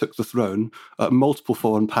Harold took the throne, multiple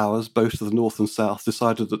foreign powers, both to the north and south,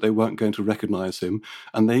 decided that they weren't going to recognise him,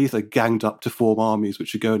 and they either ganged up to form armies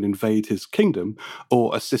which would go and invade his kingdom,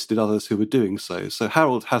 or assisted others who were doing so. So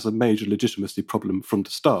Harold has a major legitimacy problem from the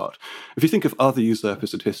start. If you think of other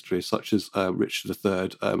usurpers in history, such as Richard III,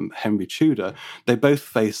 Henry Tudor, they both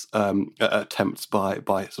face attempts by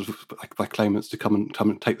claimants to come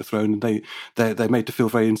and take the throne, and they're made to feel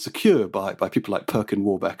very insecure by people like Perkin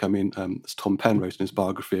Warbeck. I mean, as Tom Penn wrote in his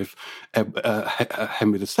biography of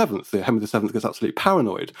Henry VII, Henry VII gets absolutely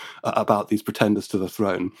paranoid about these pretenders to the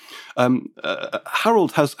throne.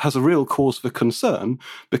 Harold has a real cause for concern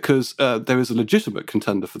because there is a legitimate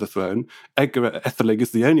contender for the throne. Edgar Etheling is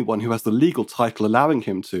the only one who has the legal title allowing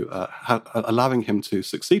him to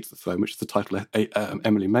succeed to the throne, which is the title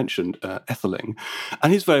Emily mentioned, Etheling,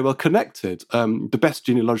 and he's very well connected. The best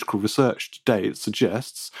genealogical research to date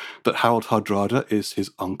suggests that Harold Hardrada is his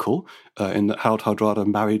uncle, in that Harold Hardrada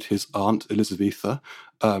married his aunt Elizabetha.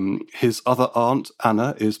 His other aunt,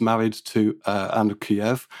 Anna, is married to Anne of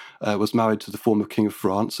Kiev, was married to the former King of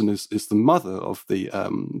France, and is the mother of the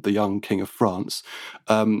young King of France.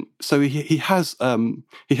 So he has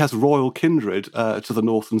royal kindred to the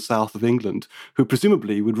north and south of England, who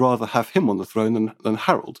presumably would rather have him on the throne than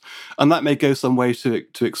Harold, and that may go some way to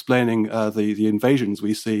explaining the invasions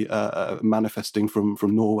we see manifesting from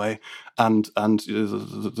Norway and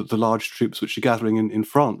the large troops which are gathering in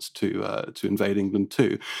France to invade England too.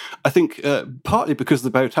 I think partly because of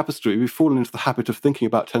the Bayeux Tapestry, we've fallen into the habit of thinking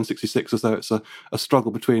about 1066 as though it's a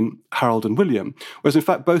struggle between Harold and William, whereas in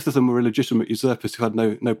fact both of them were illegitimate usurpers who had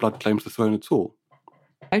no blood claim to the throne at all.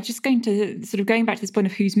 I was just going to going back to this point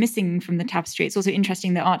of who's missing from the tapestry. It's also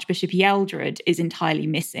interesting that Archbishop Ealdred is entirely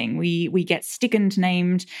missing. We get Stigand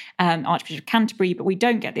named, Archbishop of Canterbury, but we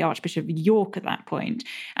don't get the Archbishop of York at that point.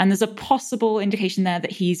 And there's a possible indication there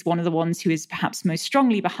that he's one of the ones who is perhaps most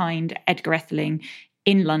strongly behind Edgar Etheling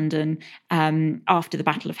in London after the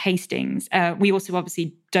Battle of Hastings. We also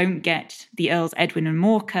obviously don't get the Earls Edwin and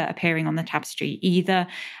Morcar appearing on the tapestry either.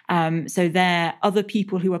 So they're other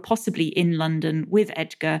people who are possibly in London with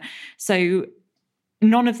Edgar. So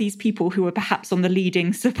none of these people who are perhaps on the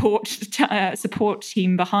leading support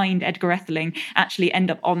team behind Edgar Etheling actually end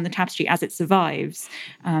up on the tapestry as it survives.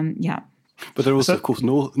 But they're also, of course,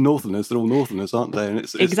 Northerners. They're all Northerners, aren't they? And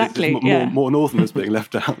it's exactly more Northerners being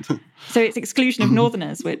left out. So it's exclusion of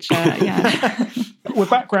Northerners, which, We're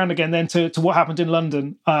back round again then to what happened in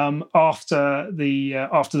London after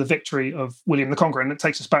the victory of William the Conqueror, and it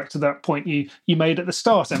takes us back to that point you made at the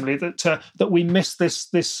start, Emily, that we missed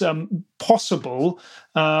this possible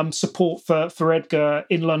support for Edgar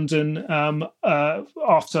in London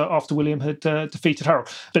after William had defeated Harold.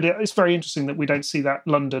 But it's very interesting that we don't see that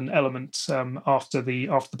London element after the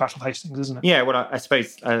Battle of Hastings, isn't it? Yeah, well, I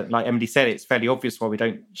suppose, like Emily said, it's fairly obvious why we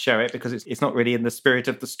don't show it, because it's not really in the spirit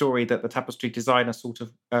of the story that the Tapestry designer sort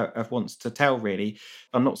of wants to tell, really.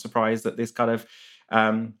 I'm not surprised that this kind of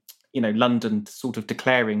London sort of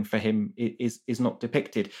declaring for him is not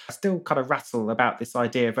depicted. I still kind of rattle about this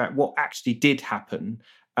idea about what actually did happen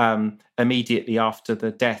immediately after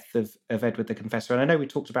the death of Edward the Confessor. And I know we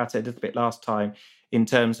talked about it a little bit last time in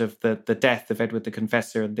terms of the death of Edward the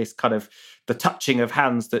Confessor and this kind of the touching of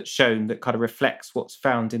hands that's shown that kind of reflects what's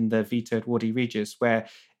found in the Vita Edwardi Regis, where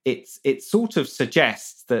it sort of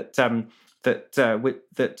suggests that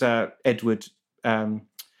Edward.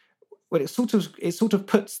 Well, it sort of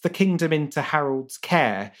puts the kingdom into Harold's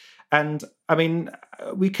care. And I mean,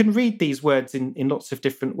 we can read these words in lots of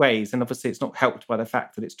different ways. And obviously it's not helped by the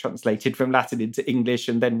fact that it's translated from Latin into English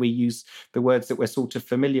and then we use the words that we're sort of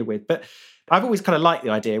familiar with. But I've always kind of liked the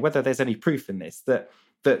idea, whether there's any proof in this, that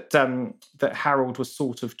Harold was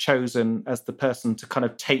sort of chosen as the person to kind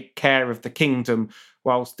of take care of the kingdom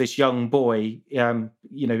whilst this young boy,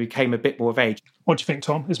 became a bit more of age. What do you think,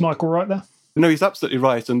 Tom? Is Michael right there? No, he's absolutely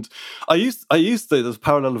right. And I used the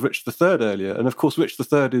parallel of Richard III earlier. And of course, Richard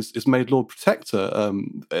III is made Lord Protector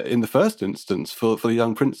in the first instance for the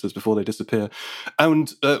young princes before they disappear.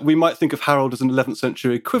 And we might think of Harold as an 11th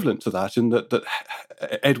century equivalent to that, in that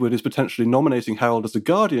Edward is potentially nominating Harold as a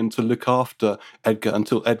guardian to look after Edgar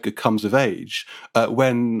until Edgar comes of age,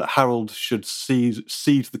 when Harold should cede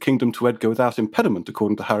the kingdom to Edgar without impediment,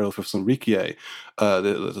 according to Harold of St. Riquier,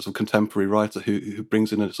 the sort of contemporary writer who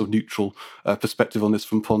brings in a sort of neutral perspective on this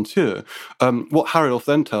from Pontieu. What Harold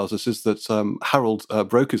then tells us is that Harold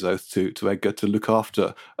broke his oath to Edgar to look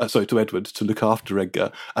after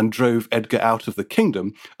Edgar, and drove Edgar out of the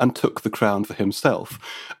kingdom and took the crown for himself.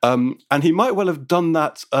 And he might well have done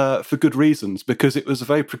that for good reasons, because it was a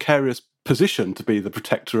very precarious position to be the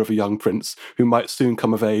protector of a young prince who might soon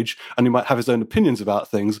come of age, and who might have his own opinions about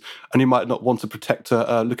things, and he might not want a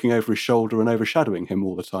protector looking over his shoulder and overshadowing him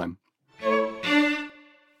all the time.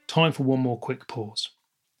 Time for one more quick pause.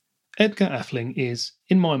 Edgar Atheling is,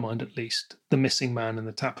 in my mind at least, the missing man in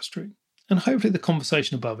the tapestry, and hopefully the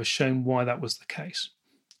conversation above has shown why that was the case,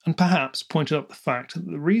 and perhaps pointed up the fact that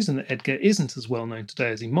the reason that Edgar isn't as well known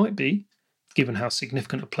today as he might be, given how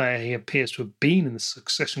significant a player he appears to have been in the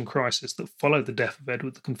succession crisis that followed the death of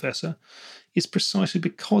Edward the Confessor, is precisely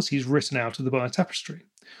because he's written out of the Bayeux Tapestry,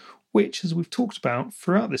 which, as we've talked about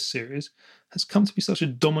throughout this series, has come to be such a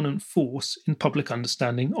dominant force in public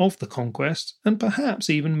understanding of the conquest, and perhaps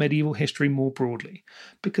even medieval history more broadly,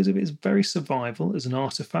 because of its very survival as an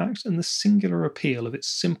artefact and the singular appeal of its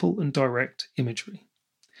simple and direct imagery.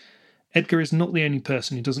 Edgar is not the only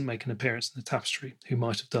person who doesn't make an appearance in the tapestry who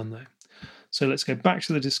might have done though. So let's go back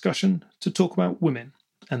to the discussion to talk about women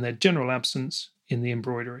and their general absence in the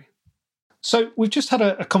embroidery. So we've just had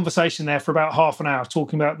a conversation there for about half an hour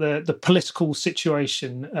talking about the political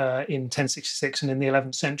situation in 1066 and in the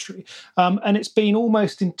 11th century. And it's been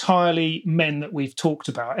almost entirely men that we've talked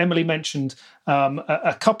about. Emily mentioned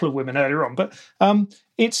a couple of women earlier on, but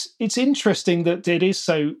it's interesting that it is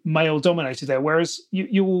so male-dominated there, whereas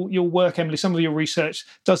your work, Emily, some of your research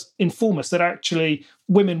does inform us that actually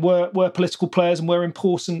women were political players and were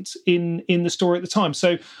important in the story at the time.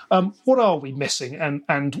 So what are we missing,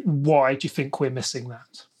 and why do you think we're missing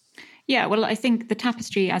that? Yeah, well, I think the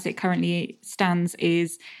tapestry as it currently stands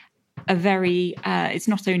is it's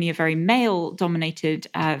not only a very male-dominated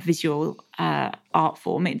visual art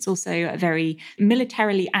form, it's also a very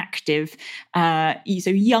militarily active, so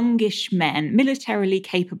youngish men, militarily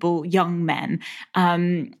capable young men.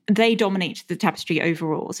 They dominate the tapestry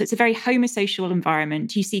overall. So it's a very homosocial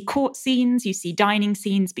environment. You see court scenes, you see dining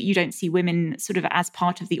scenes, but you don't see women sort of as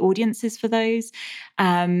part of the audiences for those.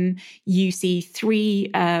 You see three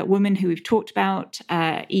women who we've talked about,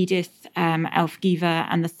 Edith, Elfgiva,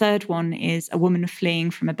 and the third one is a woman fleeing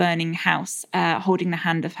from a burning house, holding the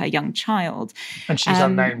hand of her young child. And she's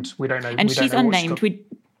unnamed. We don't know. And she's unnamed.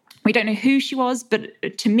 We don't know who she was, but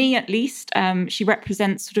to me at least, she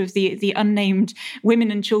represents sort of the unnamed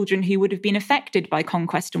women and children who would have been affected by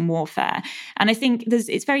conquest and warfare. And I think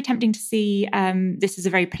it's very tempting to see this as a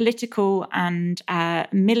very political and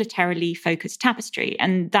militarily focused tapestry.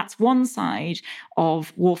 And that's one side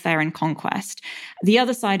of warfare and conquest. The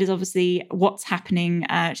other side is obviously what's happening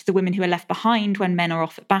to the women who are left behind when men are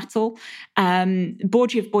off at battle.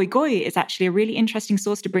 Borgi of Bayeux is actually a really interesting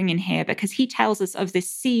source to bring in here, because he tells us of this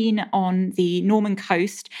scene on the Norman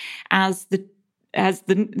coast as the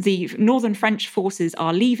northern French forces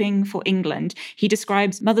are leaving for England. He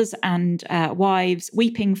describes mothers and wives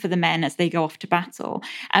weeping for the men as they go off to battle.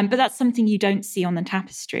 But that's something you don't see on the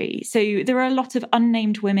tapestry. So there are a lot of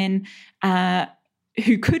unnamed women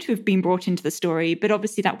who could have been brought into the story, but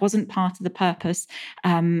obviously that wasn't part of the purpose,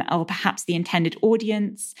 or perhaps the intended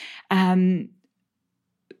audience.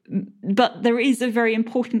 But there is a very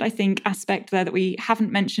important, I think, aspect there that we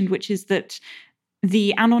haven't mentioned, which is that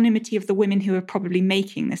the anonymity of the women who are probably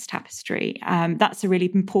making this tapestry. That's a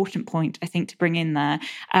really important point, I think, to bring in there.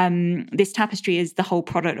 This tapestry is the whole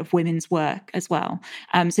product of women's work as well.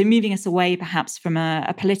 So moving us away perhaps from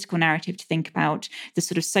a political narrative to think about the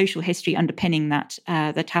sort of social history underpinning that,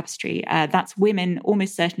 the tapestry. That's women,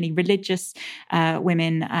 almost certainly religious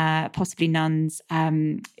women, possibly nuns,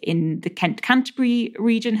 in the Kent-Canterbury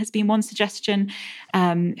region has been one suggestion,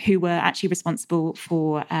 who were actually responsible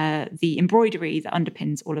for the embroidery that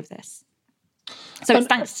underpins all of this. So it's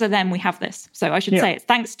thanks to them we have this. So I should say it's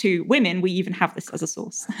thanks to women we even have this as a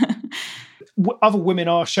source. Other women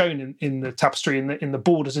are shown in the tapestry, in the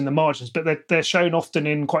borders, in the margins, but they're shown often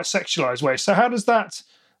in quite sexualized ways. So how does that?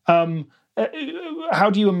 How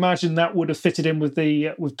do you imagine that would have fitted in with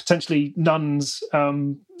potentially nuns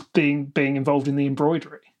being involved in the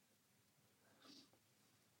embroidery?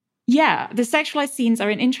 Yeah, the sexualized scenes are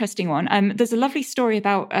an interesting one. There's a lovely story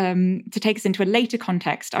about, to take us into a later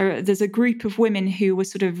context, there's a group of women who were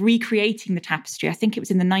sort of recreating the tapestry. I think it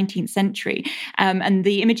was in the 19th century. And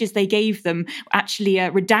the images they gave them actually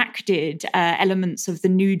redacted elements of the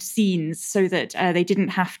nude scenes so that they didn't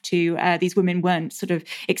have to, these women weren't sort of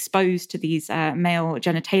exposed to these male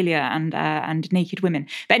genitalia and naked women.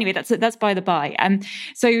 But anyway, that's by the by.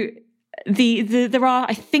 So there are,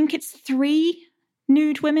 I think it's 3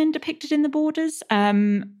 nude women depicted in the borders,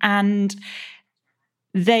 and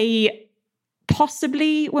they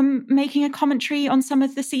possibly were making a commentary on some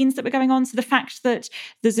of the scenes that were going on. So the fact that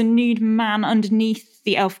there's a nude man underneath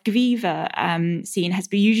the Elfgeviva scene has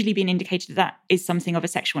usually been indicated that is something of a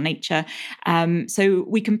sexual nature. So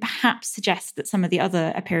we can perhaps suggest that some of the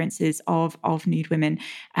other appearances of nude women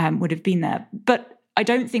would have been there. But I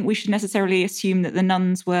don't think we should necessarily assume that the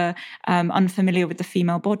nuns were unfamiliar with the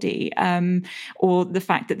female body, or the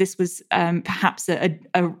fact that this was perhaps a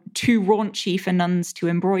too raunchy for nuns to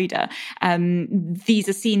embroider. These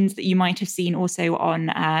are scenes that you might have seen also on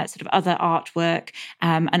sort of other artwork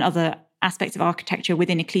and other aspects of architecture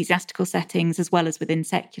within ecclesiastical settings as well as within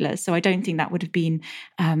secular. So I don't think that would have been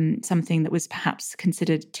something that was perhaps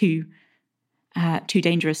considered too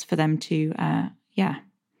dangerous for them to,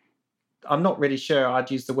 I'm not really sure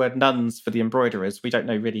I'd use the word nuns for the embroiderers. We don't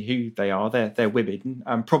know really who they are. They're women,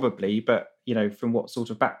 probably, but from what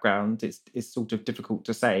sort of background, it's sort of difficult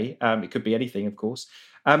to say. It could be anything, of course.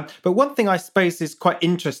 But one thing I suppose is quite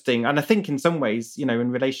interesting, and I think in some ways,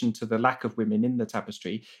 in relation to the lack of women in the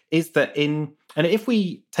tapestry, is that and if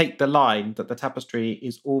we take the line that the tapestry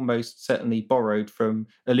is almost certainly borrowed from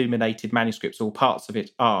illuminated manuscripts, or parts of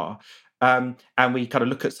it are. And we kind of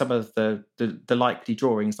look at some of the likely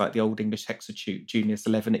drawings, like the Old English Hexateuch, Junius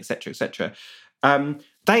 11, etc.,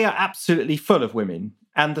 they are absolutely full of women.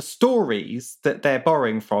 And the stories that they're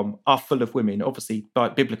borrowing from are full of women, obviously,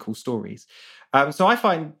 like biblical stories. So I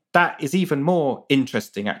find that is even more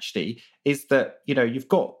interesting, actually, is that, you've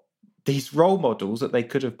got these role models that they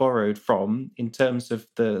could have borrowed from in terms of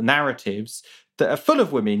the narratives that are full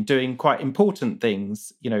of women doing quite important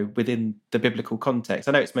things, within the biblical context.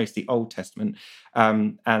 I know it's mostly Old Testament,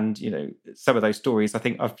 and some of those stories, I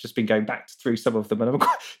think I've just been going back through some of them, and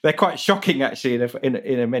they're quite shocking, actually,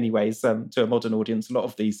 in many ways, to a modern audience. A lot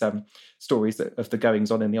of these stories of the goings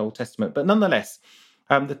on in the Old Testament, but nonetheless,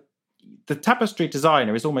 the tapestry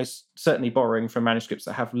designer is almost certainly borrowing from manuscripts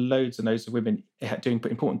that have loads and loads of women doing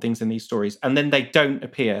important things in these stories, and then they don't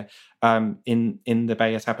appear in the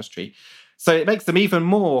Bayeux tapestry. So it makes them even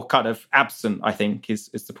more kind of absent, I think, is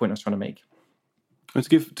the point I was trying to make. And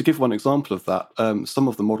to give one example of that, some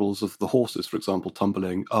of the models of the horses, for example,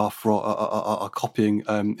 tumbling, are copying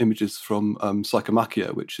images from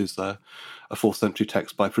Psychomachia, which is a a 4th century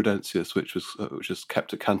text by Prudentius, which was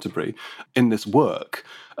kept at Canterbury. In this work,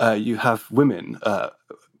 you have women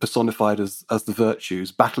personified as the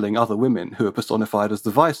virtues battling other women who are personified as the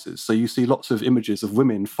vices. So you see lots of images of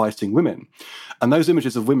women fighting women. And those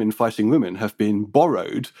images of women fighting women have been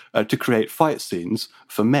borrowed to create fight scenes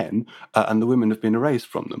for men, and the women have been erased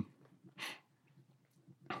from them.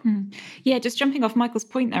 Yeah, just jumping off Michael's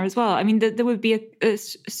point there as well. I mean, there would be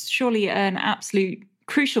surely an absolute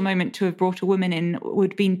crucial moment to have brought a woman in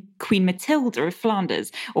would have been Queen Matilda of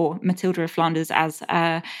Flanders, or Matilda of Flanders as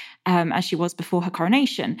she was before her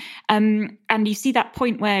coronation. And you see that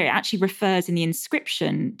point where it actually refers in the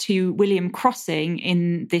inscription to William crossing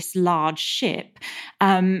in this large ship.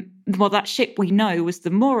 Well, that ship we know was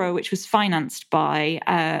the Moro, which was financed by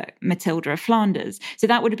Matilda of Flanders. So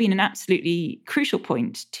that would have been an absolutely crucial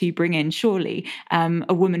point to bring in, surely,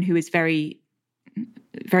 a woman who is very,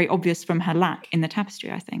 very obvious from her lack in the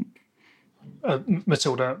tapestry, I think.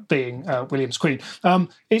 Matilda being William's queen.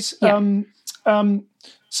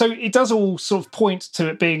 So it does all sort of point to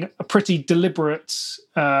it being a pretty deliberate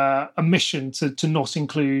omission to not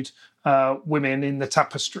include women in the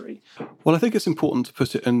tapestry. Well, I think it's important to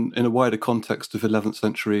put it in a wider context of 11th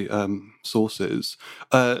century sources.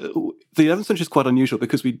 The 11th century is quite unusual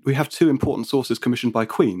because we have two important sources commissioned by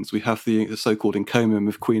queens. We have the so-called encomium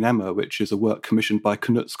of Queen Emma, which is a work commissioned by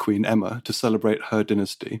Cnut's Queen Emma to celebrate her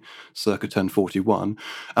dynasty, circa 1041.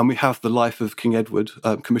 And we have the life of King Edward,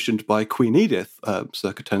 commissioned by Queen Edith,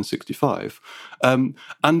 circa 1065.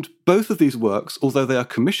 And both of these works, although they are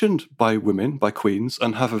commissioned by women, by queens,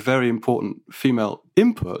 and have a very important female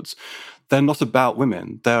input, they're not about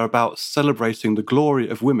women. They're about celebrating the glory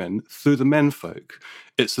of women through the menfolk.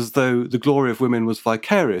 It's as though the glory of women was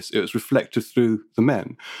vicarious. It was reflected through the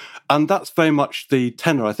men. And that's very much the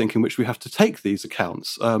tenor, I think, in which we have to take these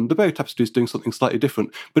accounts. The Bayeux Tapestry is doing something slightly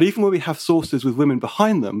different. But even when we have sources with women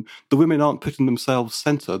behind them, the women aren't putting themselves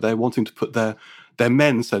centre. They're wanting to put their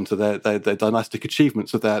men centre, their dynastic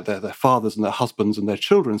achievements of their fathers and their husbands and their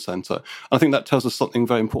children centre. And I think that tells us something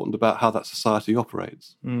very important about how that society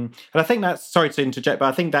operates. And I think that's, sorry to interject, but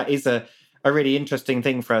I think that is a really interesting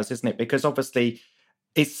thing for us, isn't it? Because obviously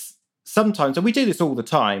it's sometimes, and we do this all the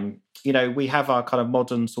time, you know, we have our kind of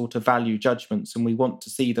modern sort of value judgments and we want to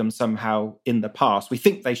see them somehow in the past. We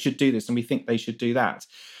think they should do this and we think they should do that.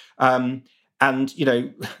 And, you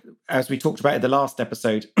know, as we talked about in the last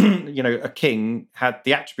episode, you know, a king had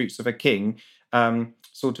the attributes of a king,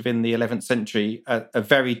 sort of in the 11th century, are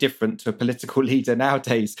very different to a political leader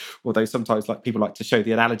nowadays, although sometimes people like to show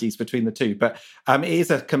the analogies between the two. But it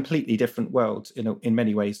is a completely different world in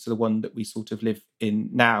many ways to the one that we sort of live in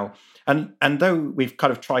now. And though we've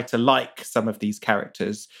kind of tried to like some of these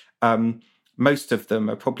characters, most of them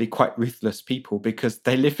are probably quite ruthless people because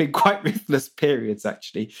they live in quite ruthless periods,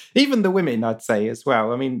 actually. Even the women, I'd say, as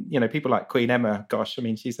well. I mean, you know, people like Queen Emma, gosh, I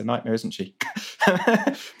mean, she's a nightmare, isn't she?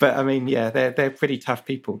 But, I mean, yeah, they're pretty tough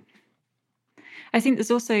people. I think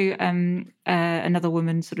there's also another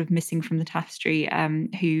woman sort of missing from the tapestry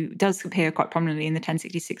who does appear quite prominently in the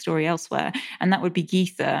 1066 story elsewhere, and that would be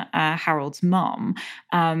Geitha, Harold's mum,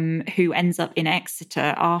 who ends up in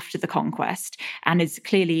Exeter after the conquest and is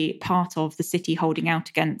clearly part of the city holding out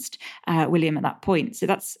against William at that point. So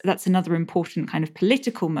that's another important kind of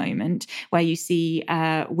political moment where you see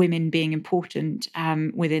women being important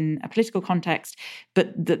within a political context,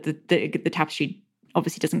 but the tapestry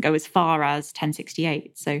obviously doesn't go as far as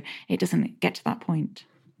 1068, so it doesn't get to that point.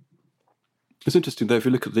 It's interesting, though, if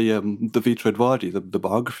you look at the Vita Edwardi, the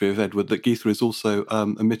biography of Edward, that Geitha is also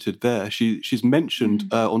omitted there. She's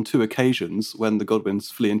mentioned on two occasions when the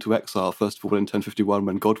Godwins flee into exile. First of all, in 1051,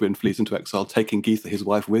 when Godwin flees into exile, taking Geitha, his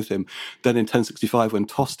wife, with him. Then in 1065, when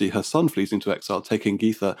Tosti, her son, flees into exile, taking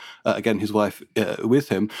Geitha, again, his wife, with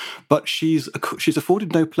him. But she's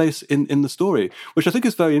afforded no place in the story, which I think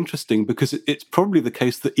is very interesting because it's probably the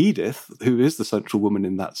case that Edith, who is the central woman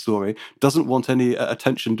in that story, doesn't want any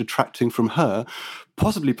attention detracting from her.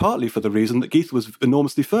 Possibly partly for the reason that Geitha was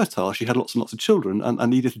enormously fertile. She had lots and lots of children,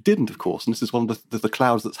 and Edith didn't, of course. And this is one of the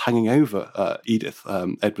clouds that's hanging over Edith,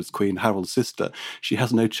 Edward's queen, Harold's sister. She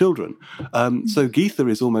has no children. So Geitha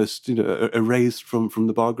is almost erased from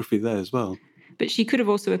the biography there as well. But she could have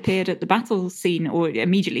also appeared at the battle scene or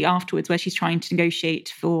immediately afterwards where she's trying to negotiate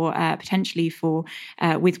for potentially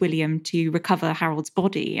with William to recover Harold's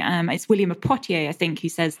body. It's William of Poitiers, I think, who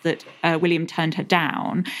says that William turned her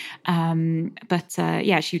down. But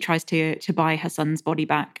she tries to buy her son's body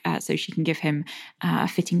back so she can give him a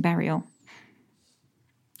fitting burial.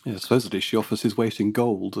 Yeah, supposedly she offers his weight in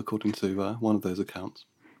gold, according to one of those accounts.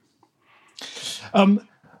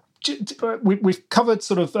 we've covered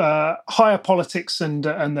sort of higher politics and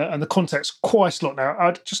the context quite a lot now.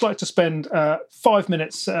 I'd just like to spend 5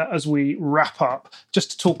 minutes as we wrap up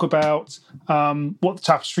just to talk about what the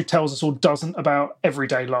Tapestry tells us or doesn't about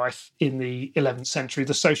everyday life in the 11th century,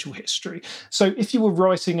 the social history. So if you were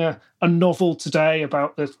writing a novel today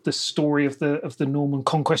about the story of the Norman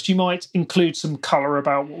conquest, you might include some colour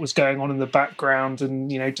about what was going on in the background and,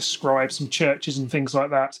 describe some churches and things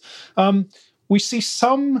like that. We see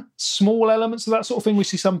some small elements of that sort of thing. We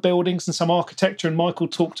see some buildings and some architecture, and Michael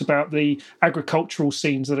talked about the agricultural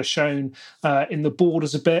scenes that are shown in the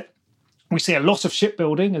borders a bit. We see a lot of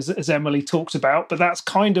shipbuilding, as Emily talked about, but that's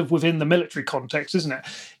kind of within the military context, isn't it?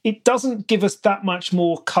 It doesn't give us that much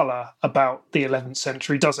more colour about the 11th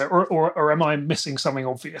century, does it? Or am I missing something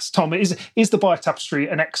obvious? Tom, is the Bayeux Tapestry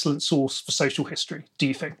an excellent source for social history, do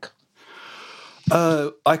you think?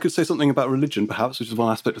 I could say something about religion, perhaps, which is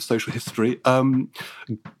one aspect of social history.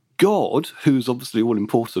 God, who's obviously all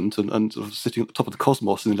important and sort of sitting at the top of the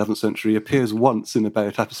cosmos in the 11th century, appears once in the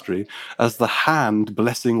Bayeux Tapestry as the hand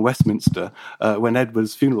blessing Westminster when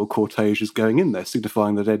Edward's funeral cortege is going in there,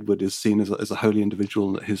 signifying that Edward is seen as a holy individual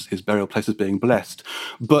and that his burial place is being blessed.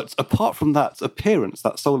 But apart from that appearance,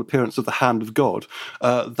 that sole appearance of the hand of God,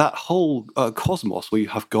 that whole cosmos where you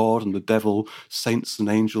have God and the devil, saints and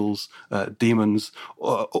angels, demons,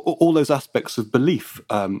 all those aspects of belief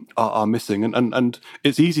are missing. And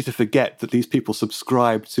it's easy to forget that these people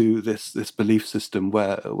subscribe to this belief system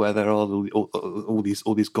where there are all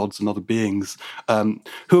these gods and other beings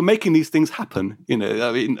who are making these things happen.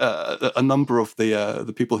 A number of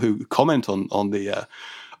the people who comment on the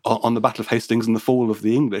Battle of Hastings and the fall of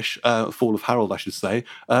the English, fall of Harold, I should say,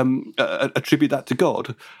 attribute that to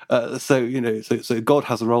God. So God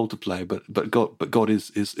has a role to play, but God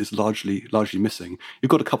is largely missing. You've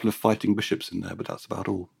got a couple of fighting bishops in there, but that's about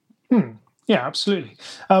all. Yeah, absolutely.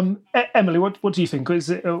 Emily, what do you think? Is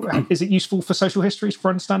it useful for social history for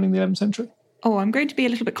understanding the 11th century? Oh, I'm going to be a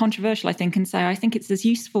little bit controversial, I think, and say I think it's as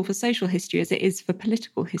useful for social history as it is for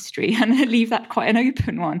political history, and I leave that quite an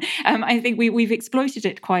open one. I think we've exploited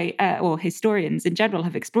it quite, or historians in general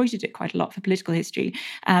have exploited it quite a lot for political history,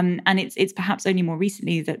 and it's perhaps only more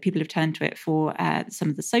recently that people have turned to it for some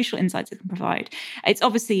of the social insights it can provide. It's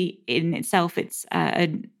obviously in itself, it's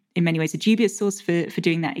in many ways a dubious source for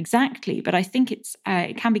doing that exactly, but I think it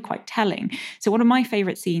can be quite telling. So one of my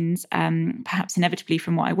favourite scenes, perhaps inevitably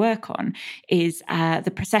from what I work on, is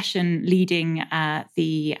the procession leading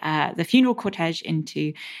the funeral cortege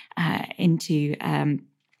into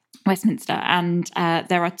Westminster, and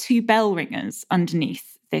there are two bell ringers underneath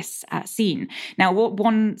this scene. Now, what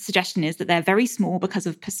one suggestion is that they're very small because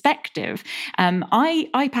of perspective.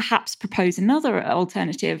 I perhaps propose another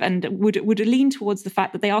alternative and would lean towards the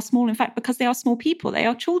fact that they are small, in fact, because they are small people. They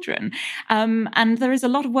are children. And there is a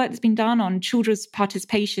lot of work that's been done on children's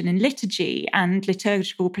participation in liturgy and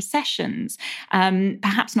liturgical processions,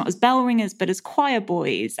 perhaps not as bell ringers, but as choir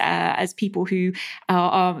boys, as people who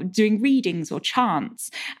are doing readings or chants.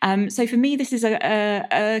 So for me, this is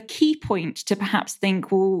a key point to perhaps think,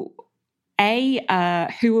 well,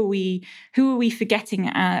 who are we forgetting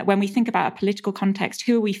when we think about a political context?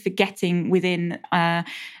 Who are we forgetting within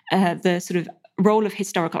the sort of role of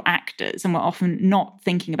historical actors? And we're often not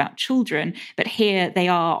thinking about children, but here they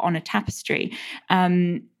are on a tapestry.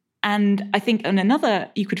 And I think on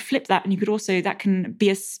another, you could flip that, and you could also, that can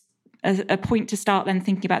be a point to start then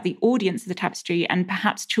thinking about the audience of the tapestry and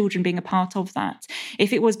perhaps children being a part of that.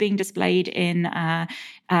 If it was being displayed in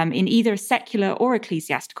either a secular or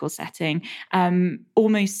ecclesiastical setting,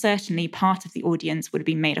 almost certainly part of the audience would have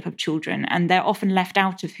been made up of children, and they're often left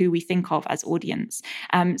out of who we think of as audience.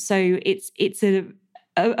 So it's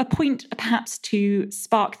a point perhaps to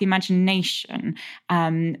spark the imagination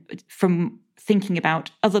from thinking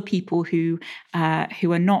about other people who are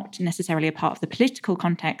not necessarily a part of the political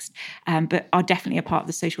context, but are definitely a part of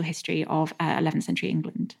the social history of 11th century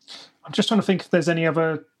England. I'm just trying to think if there's any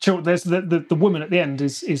other children. There's the woman at the end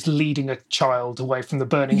is leading a child away from the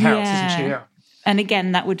burning house, isn't she? Yeah. And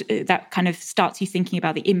again, that kind of starts you thinking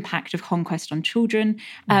about the impact of conquest on children.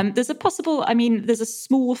 There's a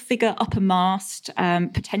small figure up a mast,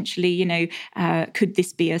 potentially, could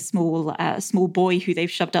this be a small boy who they've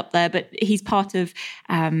shoved up there? But he's part of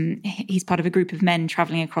a group of men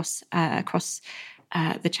traveling across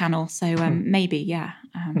the channel. So maybe, yeah.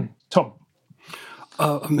 Tom.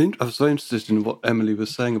 I was very interested in what Emily was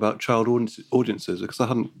saying about child audiences, because I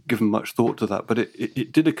hadn't given much thought to that. But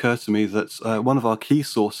it did occur to me that one of our key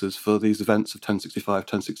sources for these events of 1065,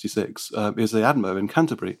 1066 is Eadmer in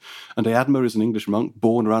Canterbury. And Eadmer is an English monk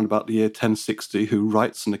born around about the year 1060 who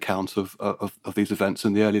writes an account of these events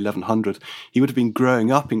in the early 1100s. He would have been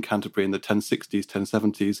growing up in Canterbury in the 1060s,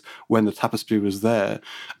 1070s when the tapestry was there.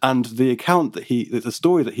 And the account the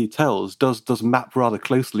story that he tells does map rather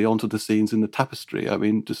closely onto the scenes in the tapestry. I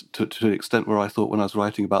mean, just to an extent where I thought when I was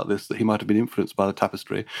writing about this that he might have been influenced by the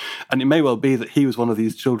tapestry. And it may well be that he was one of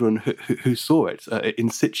these children who saw it in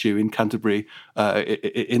situ in Canterbury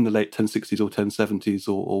in the late 1060s or 1070s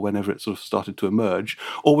or whenever it sort of started to emerge,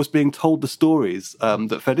 or was being told the stories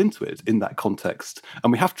that fed into it in that context.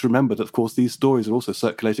 And we have to remember that, of course, these stories are also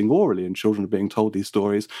circulating orally, and children are being told these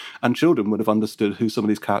stories, and children would have understood who some of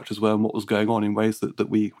these characters were and what was going on in ways that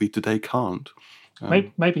we today can't.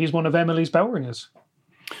 Maybe he's one of Emily's bell ringers.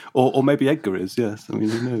 Or maybe Edgar is, yes. I mean,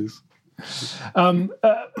 who knows?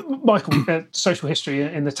 Michael, social history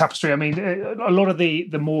in the tapestry. I mean, a lot of the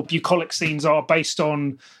more bucolic scenes are based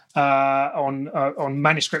on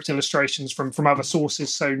manuscript illustrations from other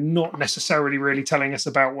sources, so not necessarily really telling us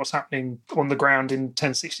about what's happening on the ground in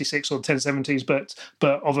 1066 or 1070s,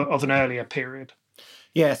 but of an earlier period.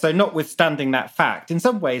 Yeah, so notwithstanding that fact, in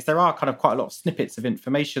some ways there are kind of quite a lot of snippets of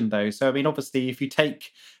information, though. So, I mean, obviously, if you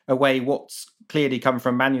take away what's clearly come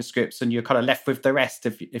from manuscripts and you're kind of left with the rest,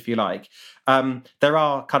 if you like, there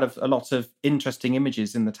are kind of a lot of interesting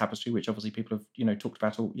images in the tapestry, which obviously people have, talked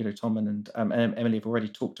about, or, Tom and Emily have already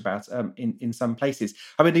talked about in some places.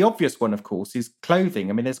 I mean, the obvious one, of course, is clothing.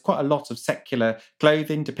 I mean, there's quite a lot of secular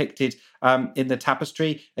clothing depicted in the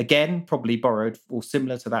tapestry. Again, probably borrowed or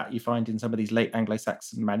similar to that you find in some of these late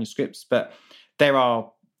Anglo-Saxon manuscripts, but there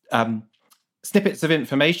are snippets of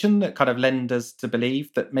information that kind of lend us to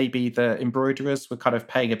believe that maybe the embroiderers were kind of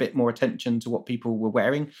paying a bit more attention to what people were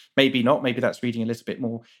wearing. Maybe not. Maybe that's reading a little bit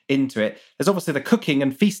more into it. There's obviously the cooking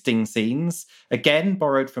and feasting scenes, again,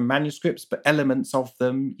 borrowed from manuscripts, but elements of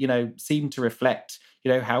them, seem to reflect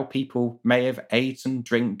how people may have ate and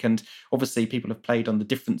drink. And obviously people have played on the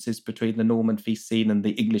differences between the Norman feast scene and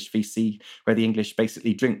the English feast scene, where the English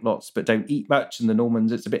basically drink lots but don't eat much, and the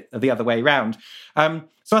Normans, it's a bit the other way around.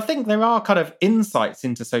 So I think there are kind of insights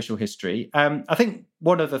into social history. I think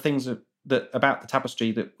one of the things that about the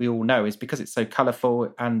tapestry that we all know is because it's so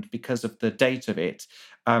colourful and because of the date of it,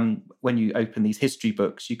 when you open these history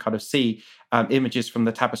books, you kind of see images from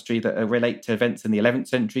the tapestry that relate to events in the 11th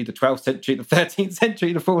century, the 12th century, the 13th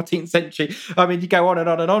century, the 14th century. I mean, you go on and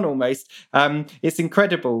on and on almost. It's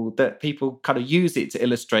incredible that people kind of use it to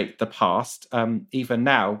illustrate the past, even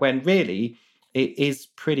now, when really it is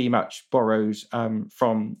pretty much borrowed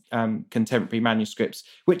from contemporary manuscripts,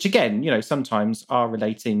 which again, sometimes are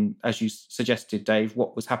relating, as you suggested, Dave,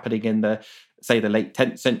 what was happening in the late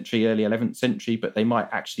 10th century, early 11th century, but they might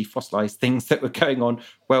actually fossilise things that were going on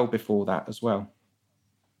well before that as well.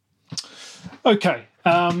 Okay,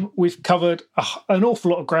 we've covered an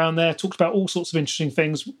awful lot of ground there, talked about all sorts of interesting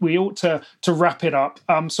things. We ought to wrap it up.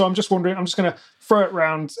 So I'm just wondering, I'm just going to throw it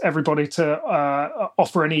around everybody to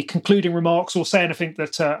offer any concluding remarks or say anything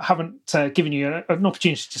that haven't given you an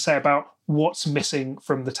opportunity to say about what's missing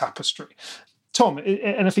from the tapestry. Tom,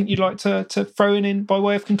 anything you'd like to throw in by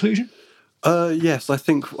way of conclusion? Yes, I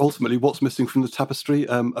think ultimately what's missing from the tapestry,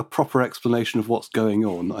 a proper explanation of what's going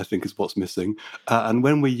on, I think is what's missing. And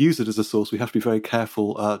when we use it as a source, we have to be very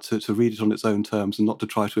careful to read it on its own terms and not to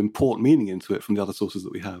try to import meaning into it from the other sources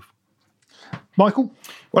that we have. Michael?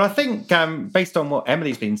 Well, I think based on what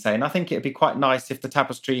Emily's been saying, I think it'd be quite nice if the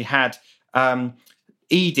tapestry had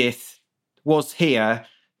Edith was here,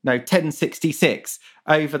 1066,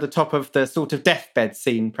 over the top of the sort of deathbed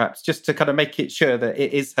scene, perhaps, just to kind of make it sure that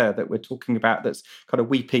it is her that we're talking about that's kind of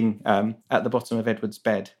weeping at the bottom of Edward's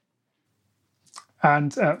bed.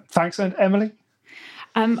 And thanks, and Emily?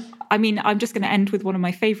 I mean, I'm just going to end with one of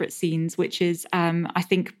my favourite scenes, which is, I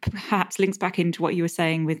think, perhaps links back into what you were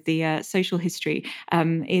saying with the social history,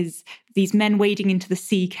 is these men wading into the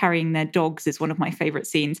sea carrying their dogs is one of my favourite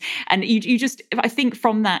scenes. And you just, I think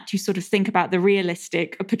from that, you sort of think about the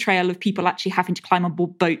realistic portrayal of people actually having to climb on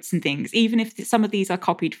board boats and things. Even if some of these are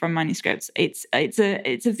copied from manuscripts, it's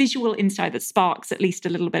a visual insight that sparks at least a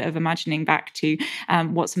little bit of imagining back to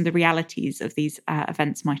what some of the realities of these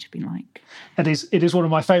events might have been like. It is one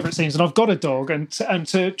of my favourite scenes. scenes, and I've got a dog, and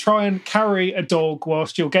to try and carry a dog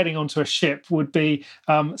whilst you're getting onto a ship would be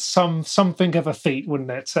something of a feat,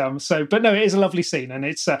 wouldn't it? But no, it is a lovely scene, and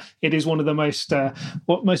it is one of the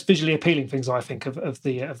most visually appealing things, I think, of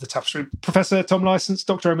the Tapestry. Professor Tom Licence,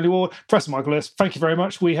 Dr. Emily Ward, Professor Michael Lewis, thank you very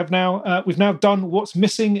much. We've now done what's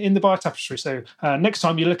missing in the Bayeux Tapestry. So next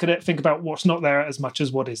time you look at it, think about what's not there as much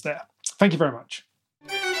as what is there. Thank you very much.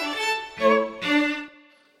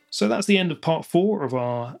 So that's the end of part 4 of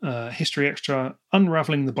our History Extra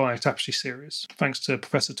Unravelling the Bayeux Tapestry series. Thanks to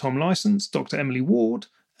Professor Tom Licence, Dr. Emily Ward,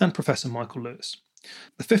 and Professor Michael Lewis.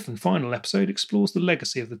 The 5th and final episode explores the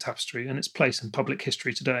legacy of the tapestry and its place in public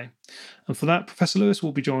history today. And for that, Professor Lewis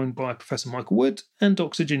will be joined by Professor Michael Wood and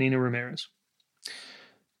Dr. Janina Ramirez.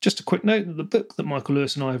 Just a quick note that the book that Michael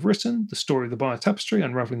Lewis and I have written, The Story of the Bayeux Tapestry,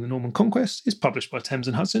 Unravelling the Norman Conquest, is published by Thames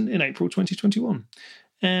and Hudson in April 2021.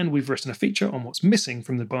 And we've written a feature on what's missing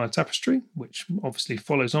from the Bayeux Tapestry, which obviously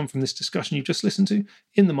follows on from this discussion you've just listened to,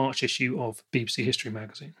 in the March issue of BBC History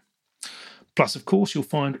magazine. Plus, of course, you'll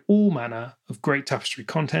find all manner of great tapestry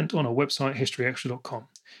content on our website, historyextra.com,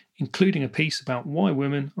 including a piece about why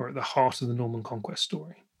women are at the heart of the Norman Conquest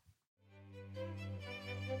story.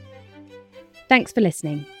 Thanks for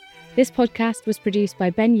listening. This podcast was produced by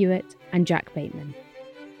Ben Hewitt and Jack Bateman.